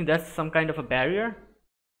 field. I think that's some kind of a barrier.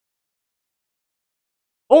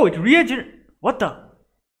 Oh, it reagent. What the?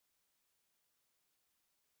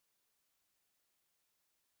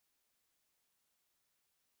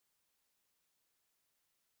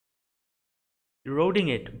 Eroding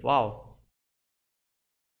it. Wow.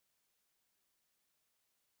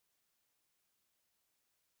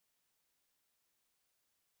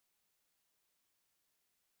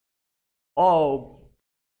 Oh,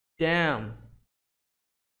 damn.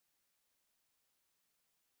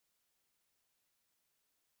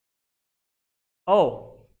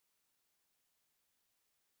 Oh,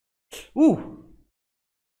 ooh.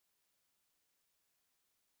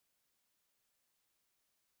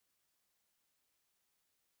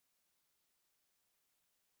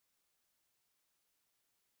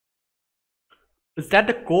 Is that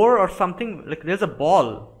the core or something? Like there's a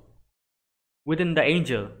ball within the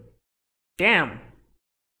angel. Damn.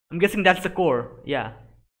 I'm guessing that's the core. Yeah.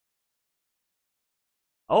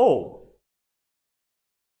 Oh.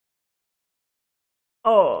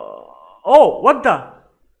 Oh. Oh, what the?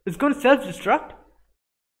 It's going to self-destruct?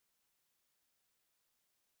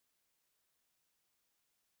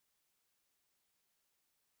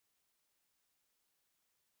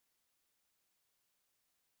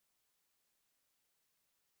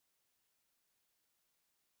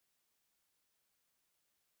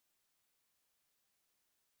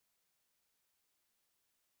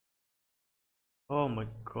 Oh my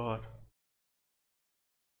god.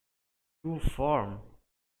 True form.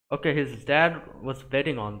 Okay, his dad was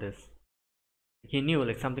betting on this. He knew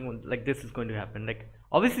like something like this is going to happen. Like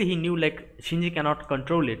obviously he knew like Shinji cannot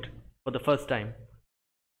control it for the first time.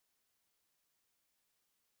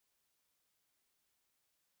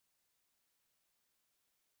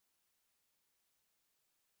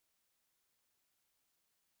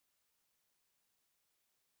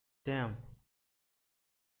 Damn.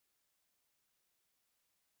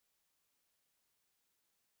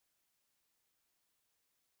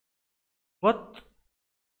 What?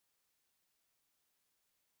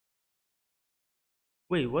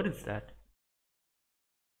 Wait, what is that?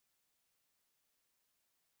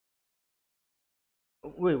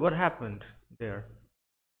 Wait, what happened there?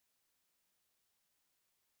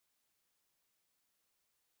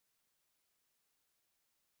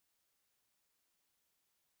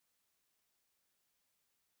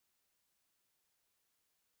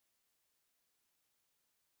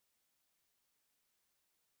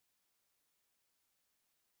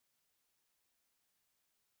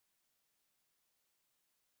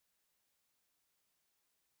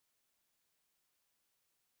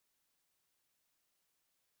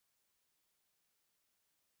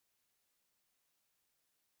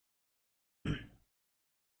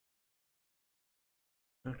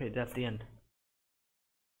 Okay, that's the end.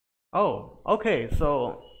 Oh, okay.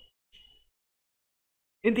 So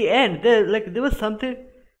in the end, there was something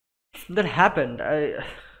that happened. I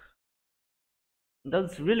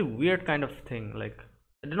That's really weird kind of thing. Like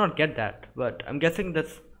I did not get that, but I'm guessing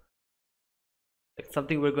that's like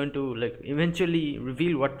something we're going to like eventually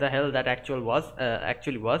reveal what the hell that actually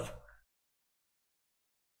was.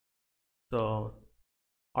 So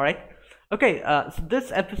all right, okay. So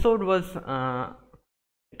this episode was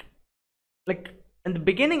like in the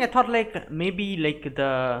beginning I thought like maybe like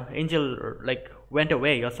the angel like went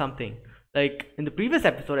away or something. Like in the previous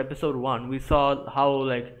episode, episode 1, we saw how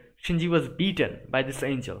like Shinji was beaten by this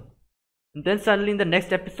angel, and then suddenly in the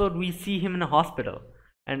next episode we see him in a hospital,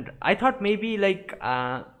 and I thought maybe like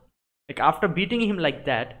after beating him like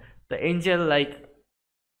that, the angel like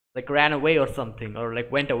ran away or something, or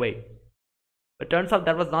like went away. But turns out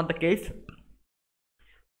that was not the case.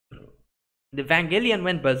 The Evangelion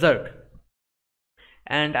went berserk,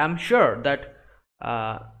 and I'm sure that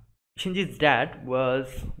uh, Shinji's dad was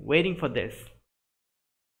waiting for this.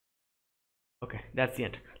 Okay, that's the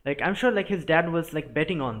end. Like I'm sure like his dad was like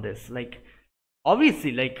betting on this. Like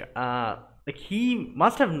obviously like he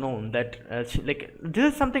must have known that like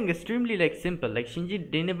this is something extremely like simple. Like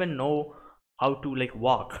Shinji didn't even know how to like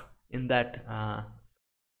walk in that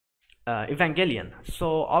Evangelion.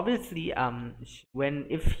 So obviously when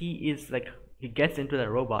if he is like he gets into the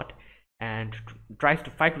robot and tries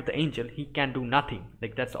to fight with the angel, he can do nothing.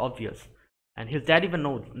 Like that's obvious, and his dad even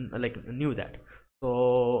knows like knew that.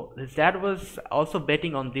 So his dad was also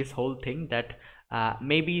betting on this whole thing that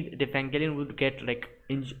maybe the Evangelion would get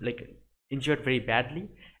injured very badly,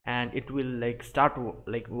 and it will like start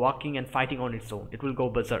like walking and fighting on its own. It will go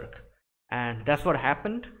berserk, and that's what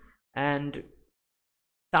happened. And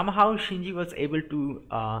somehow Shinji was able to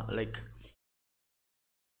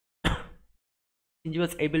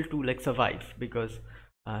survive, because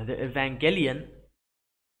the Evangelion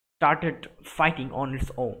started fighting on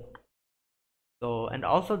its own. So, and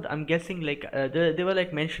also I'm guessing they were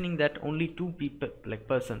like mentioning that only two people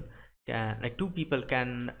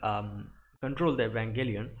can control the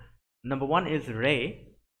Evangelion. Number one is Rei,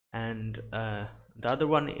 and the other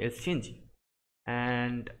one is Shinji.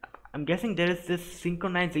 And I'm guessing there is this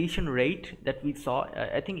synchronization rate that we saw.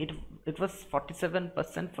 I think it was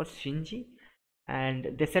 47% for Shinji,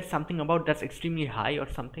 and they said something about that's extremely high or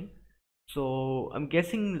something. So I'm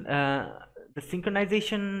guessing the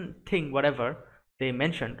synchronization thing, whatever they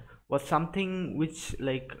mentioned, was something which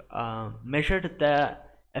measured the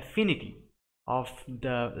affinity of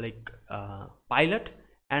the pilot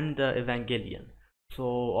and the Evangelion.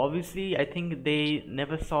 So obviously I think they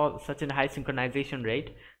never saw such a high synchronization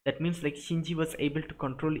rate. That means like Shinji was able to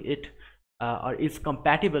control it, or is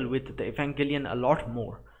compatible with the Evangelion a lot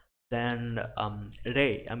more than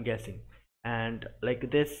Rei, I'm guessing. And like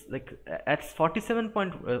this, like at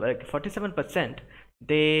 47%,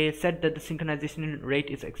 they said that the synchronization rate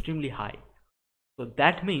is extremely high. So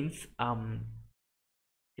that means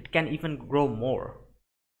it can even grow more,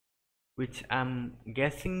 which I'm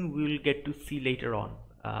guessing we'll get to see later on.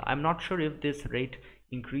 I'm not sure if this rate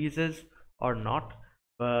increases or not,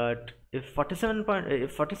 but if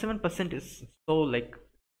 47% is so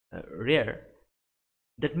rare,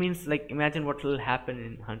 that means like imagine what will happen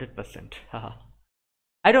in 100%.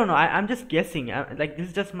 I don't know. I'm just guessing. Like this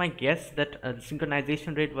is just my guess that the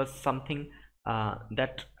synchronization rate was something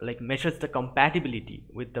that like measures the compatibility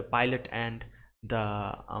with the pilot and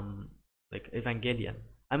the Evangelion.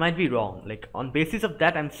 I might be wrong. Like on basis of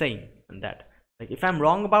that, I'm saying that. Like if I'm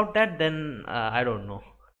wrong about that, then I don't know.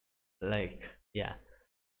 Like yeah.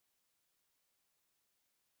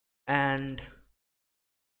 And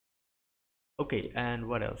okay. And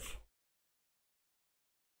what else?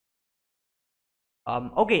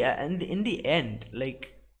 Okay. And in the end,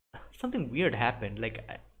 like something weird happened.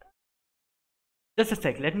 Just a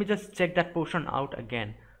sec. Let me just check that portion out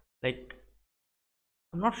again. Like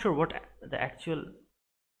I'm not sure what the actual.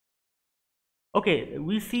 Okay,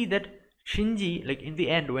 we see that Shinji, like in the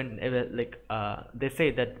end, when they say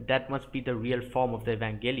that that must be the real form of the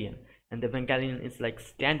Evangelion, and the Evangelion is like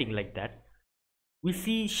standing like that. We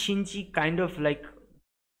see Shinji kind of like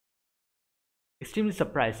extremely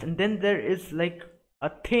surprised, and then there is like a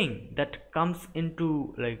thing that comes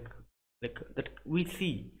into that we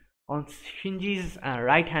see on Shinji's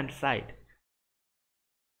right hand side.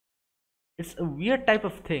 It's a weird type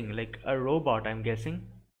of thing, like a robot, I'm guessing.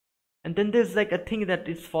 And then there's like a thing that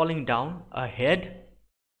is falling down, a head,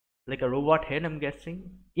 like a robot head, I'm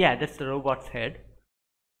guessing. Yeah, that's the robot's head.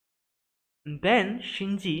 And then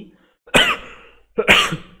Shinji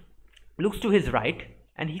looks to his right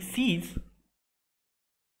and he sees,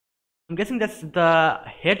 I'm guessing that's the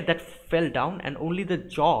head that fell down, and only the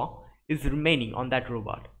jaw is remaining on that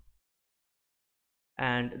robot.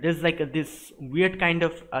 And there's like this weird kind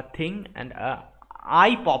of a thing, and a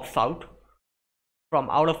eye pops out from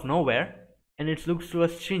out of nowhere, and it looks to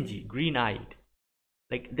us Shinji, green-eyed.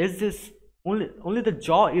 Like there's this only the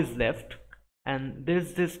jaw is left, and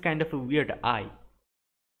there's this kind of a weird eye.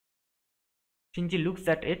 Shinji looks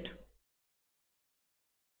at it,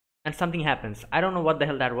 and something happens. I don't know what the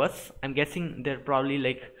hell that was. I'm guessing they'll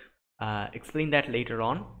probably explain that later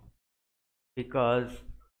on, because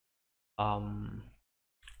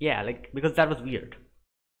yeah, like because that was weird.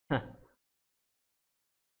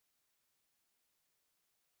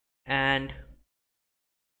 And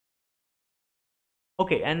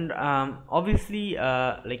okay, and obviously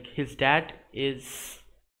like his dad is,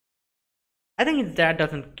 I think his dad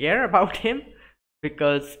doesn't care about him,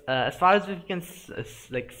 because as far as we can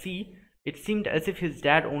see, it seemed as if his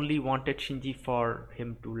dad only wanted Shinji for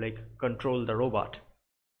him to like control the robot.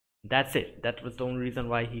 That's it. That was the only reason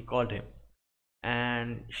why he called him.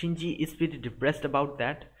 And Shinji is pretty depressed about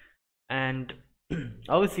that, and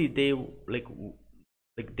obviously they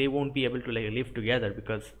they won't be able to like live together,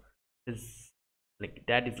 because his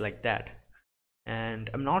dad is like that. And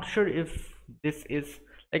I'm not sure if this is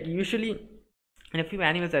like, usually in a few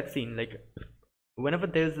animes I've seen, like whenever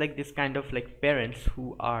there's like this kind of like parents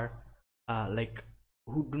who are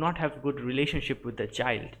who do not have good relationship with the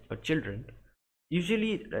child or children,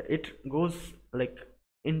 usually it goes like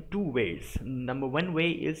in two ways. Number one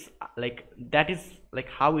way is like that is like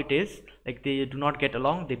how it is, like they do not get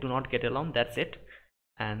along, that's it,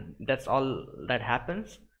 and that's all that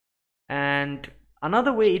happens. And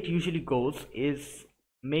another way it usually goes is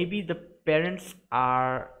maybe the parents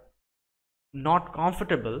are not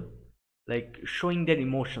comfortable like showing their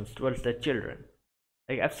emotions towards their children.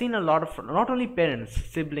 Like I've seen a lot of not only parents,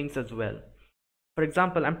 siblings as well. For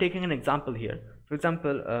example, I'm taking an example here. For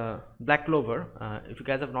example, Black Clover. If you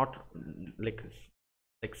guys have not like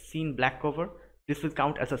seen Black Clover, this will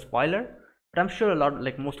count as a spoiler. But I'm sure a lot,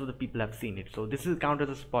 like most of the people have seen it, so this will count as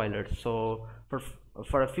a spoiler. So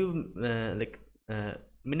for a few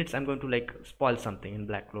minutes, I'm going to like spoil something in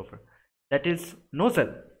Black Clover. That is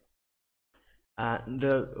Nozel.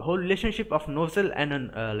 The whole relationship of Nozel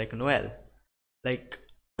and like Noel, like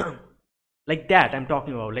like that I'm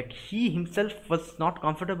talking about. Like he himself was not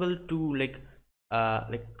comfortable to like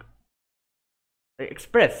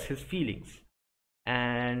express his feelings,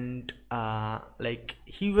 and like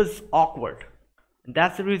he was awkward.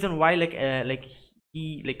 That's the reason why like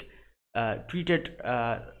he treated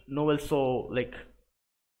Noel so like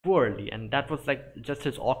poorly, and that was like just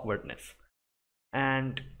his awkwardness.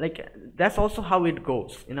 And like that's also how it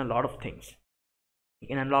goes in a lot of things,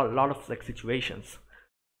 in a lot of like situations.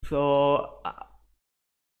 So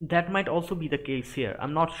that might also be the case here.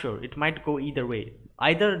 I'm not sure, it might go either way.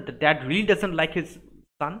 Either the dad really doesn't like his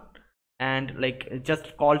son and like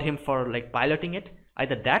just called him for like piloting it,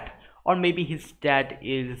 either that, or maybe his dad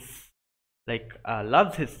is like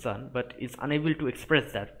loves his son but is unable to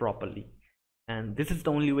express that properly, and this is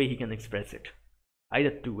the only way he can express it. Either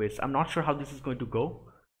two ways. I'm not sure how this is going to go,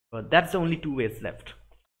 but that's the only two ways left,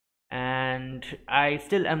 and I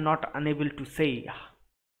still am not unable to say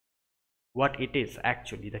what it is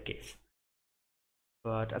actually the case.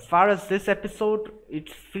 But as far as this episode, it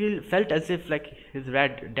felt as if like his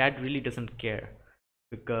dad really doesn't care,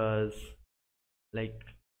 because like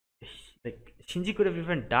Shinji could have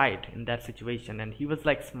even died in that situation, and he was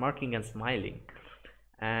like smirking and smiling,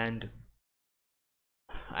 and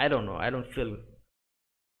I don't know, I don't feel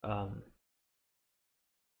um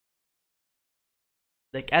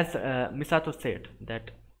like as Misato said that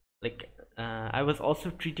like I was also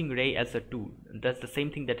treating Ray as a tool. That's the same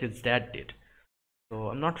thing that his dad did. So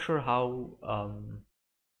I'm not sure how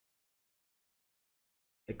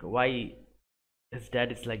like why his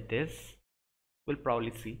dad is like this. We'll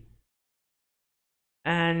probably see.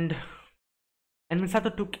 And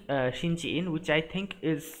Misato took Shinji in, which I think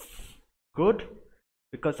is good,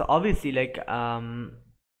 because obviously like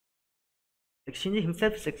Shinji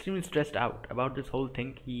himself is extremely stressed out about this whole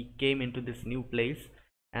thing. He came into this new place,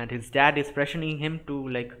 and his dad is pressuring him to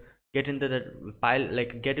like get into the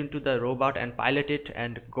get into the robot and pilot it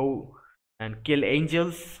and go and kill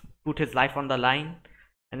angels, put his life on the line.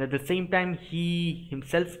 And at the same time, he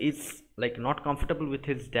himself is like not comfortable with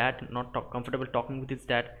his dad, not comfortable talking with his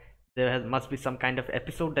dad. Must be some kind of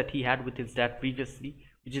episode that he had with his dad previously,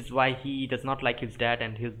 which is why he does not like his dad,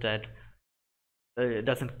 and his dad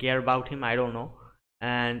doesn't care about him. I don't know.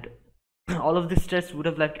 And all of this stress would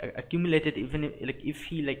have like accumulated even if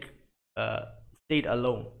he uh, stayed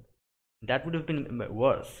alone. That would have been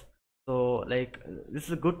worse. So like this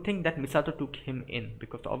is a good thing that Misato took him in,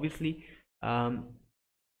 because obviously um,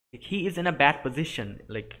 he is in a bad position.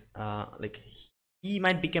 Like he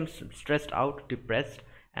might become stressed out, depressed,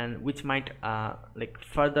 and which might like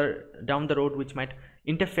further down the road, which might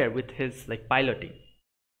interfere with his like piloting,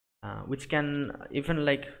 which can even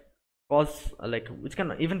like cause which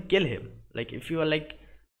can even kill him. Like if you are like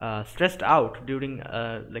stressed out during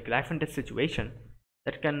like life and death situation,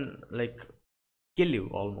 that can like kill you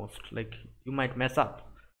almost. Like you might mess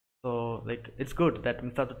up. So like it's good that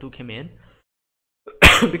Misato took him in,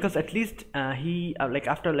 because at least he like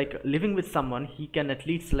after like living with someone, he can at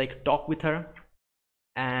least like talk with her,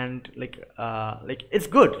 and like it's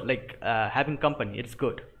good. Like having company, it's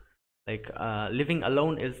good. Like living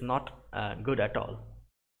alone is not good at all.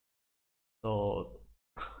 So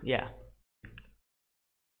yeah,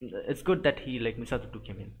 it's good that he like Misato took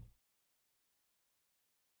him in.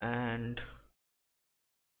 And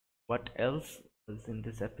what else is in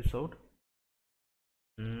this episode?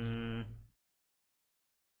 mm,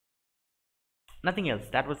 Nothing else.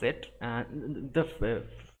 That was it. The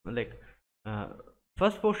like uh,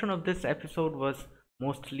 first portion of this episode was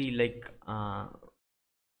mostly like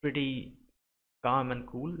pretty calm and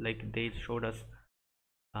cool. Like they showed us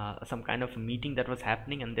some kind of meeting that was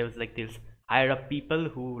happening, and there was like this higher up people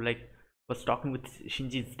who like was talking with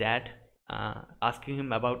Shinji's dad, asking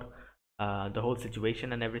him about the whole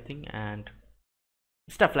situation and everything and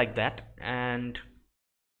stuff like that. And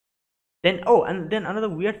Then, oh, and then another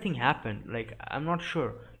weird thing happened. Like, I'm not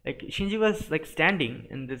sure. Like, Shinji was like standing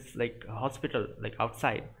in this like hospital, like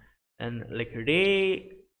outside, and like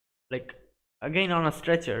Rei, like again on a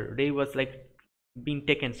stretcher. Rei was like being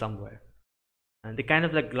taken somewhere, and they kind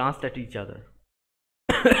of like glanced at each other.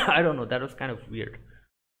 I don't know. That was kind of weird.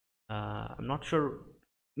 I'm not sure.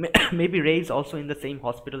 Maybe Rei is also in the same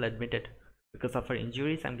hospital, admitted because of her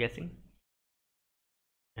injuries, I'm guessing.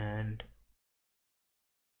 And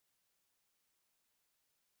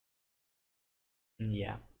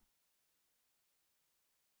yeah,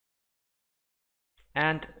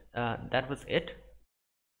 and that was it.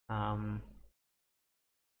 Um,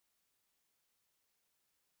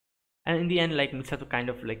 and in the end, like Misato kind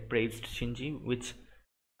of like praised Shinji,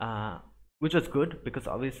 uh, which was good because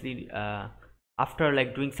obviously after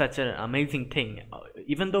like doing such an amazing thing,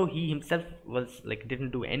 even though he himself was like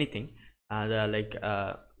didn't do anything, the like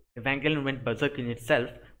Evangelion went berserk in itself,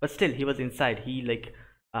 but still he was inside. He like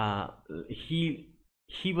uh, he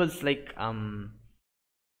he was like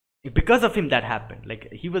because of him that happened.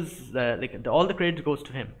 Like he was like all the credit goes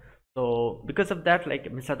to him. So because of that,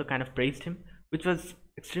 like Misato kind of praised him, which was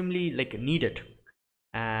extremely like needed,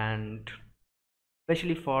 and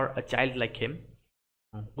especially for a child like him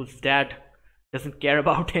whose dad doesn't care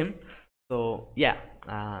about him. So yeah,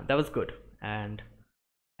 that was good, and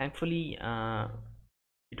thankfully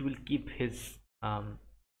it will keep his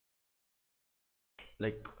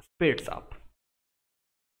like spirits up.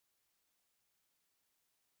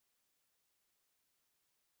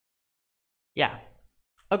 Yeah,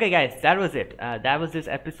 okay guys, that was it. That was this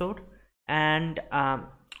episode, and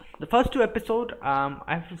the first two episode, I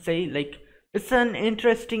have to say, like it's an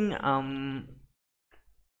interesting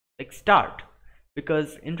like start,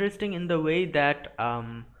 because interesting in the way that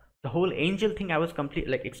the whole angel thing I was complete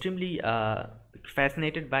like extremely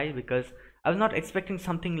fascinated by, because I was not expecting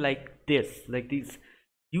something like this, like these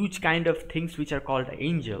huge kind of things which are called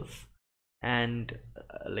angels, and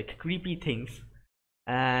like creepy things.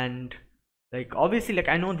 And like obviously, like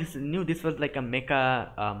I know this knew this was like a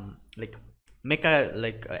mecha like mecha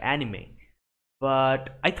like anime,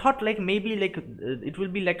 but I thought like maybe like it will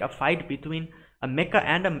be like a fight between a mecha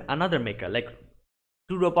and another mecha, like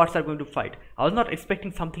two robots are going to fight. I was not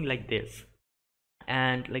expecting something like this,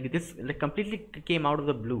 and like this like completely came out of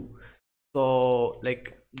the blue. So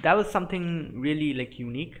like that was something really like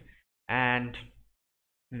unique. And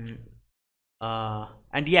mm,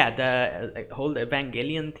 and yeah, the like, whole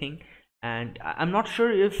Evangelion thing. And I'm not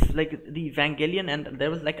sure if like the Evangelion and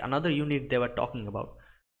there was like another unit they were talking about,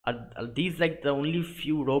 are these like the only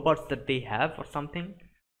few robots that they have or something?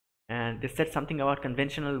 And they said something about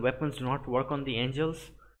conventional weapons do not work on the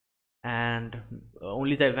angels, and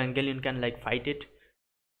only the Evangelion can like fight it.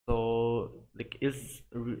 So like is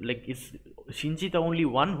Shinji the only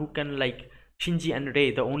one who can like, Shinji and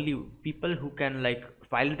Rei the only people who can like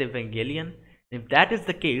fight the Evangelion? If that is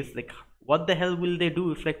the case, like what the hell will they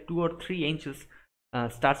do if like two or three angels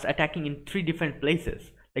starts attacking in three different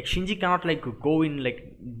places? Like Shinji cannot like go in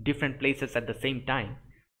like different places at the same time.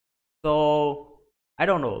 So I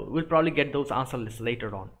don't know, we'll probably get those answers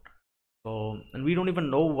later on. So, and we don't even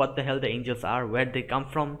know what the hell the angels are, where they come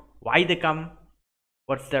from, why they come,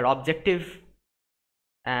 what's their objective,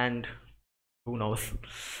 and who knows.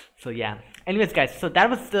 So yeah, anyways guys, so that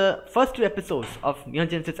was the first two episodes of Neon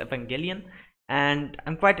Genesis Evangelion, and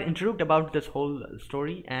I'm quite intrigued about this whole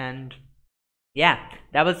story. And yeah,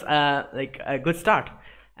 that was like a good start.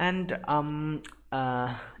 And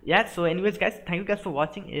yeah, so anyways guys, thank you guys for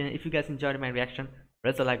watching. If you guys enjoyed my reaction,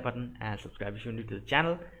 press the like button and subscribe if you're new to the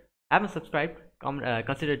channel. Haven't subscribed,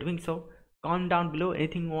 consider doing so. Comment down below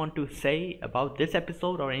anything you want to say about this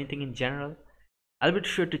episode or anything in general. I'll be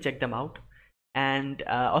sure to check them out. And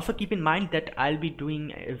also keep in mind that I'll be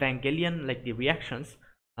doing Evangelion, like the reactions,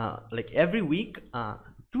 like every week,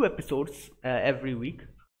 two episodes every week.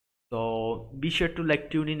 So be sure to like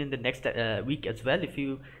tune in the next week as well if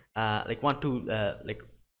you like want to like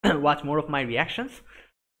watch more of my reactions.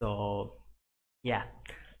 So yeah,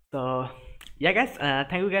 so yeah guys,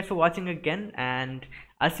 thank you guys for watching again, and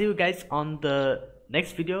I'll see you guys on the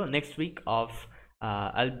next video next week of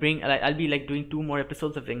I'll be like doing two more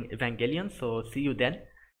episodes of Evangelion. So see you then,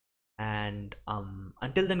 and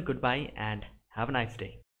until then, goodbye and have a nice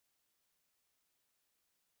day.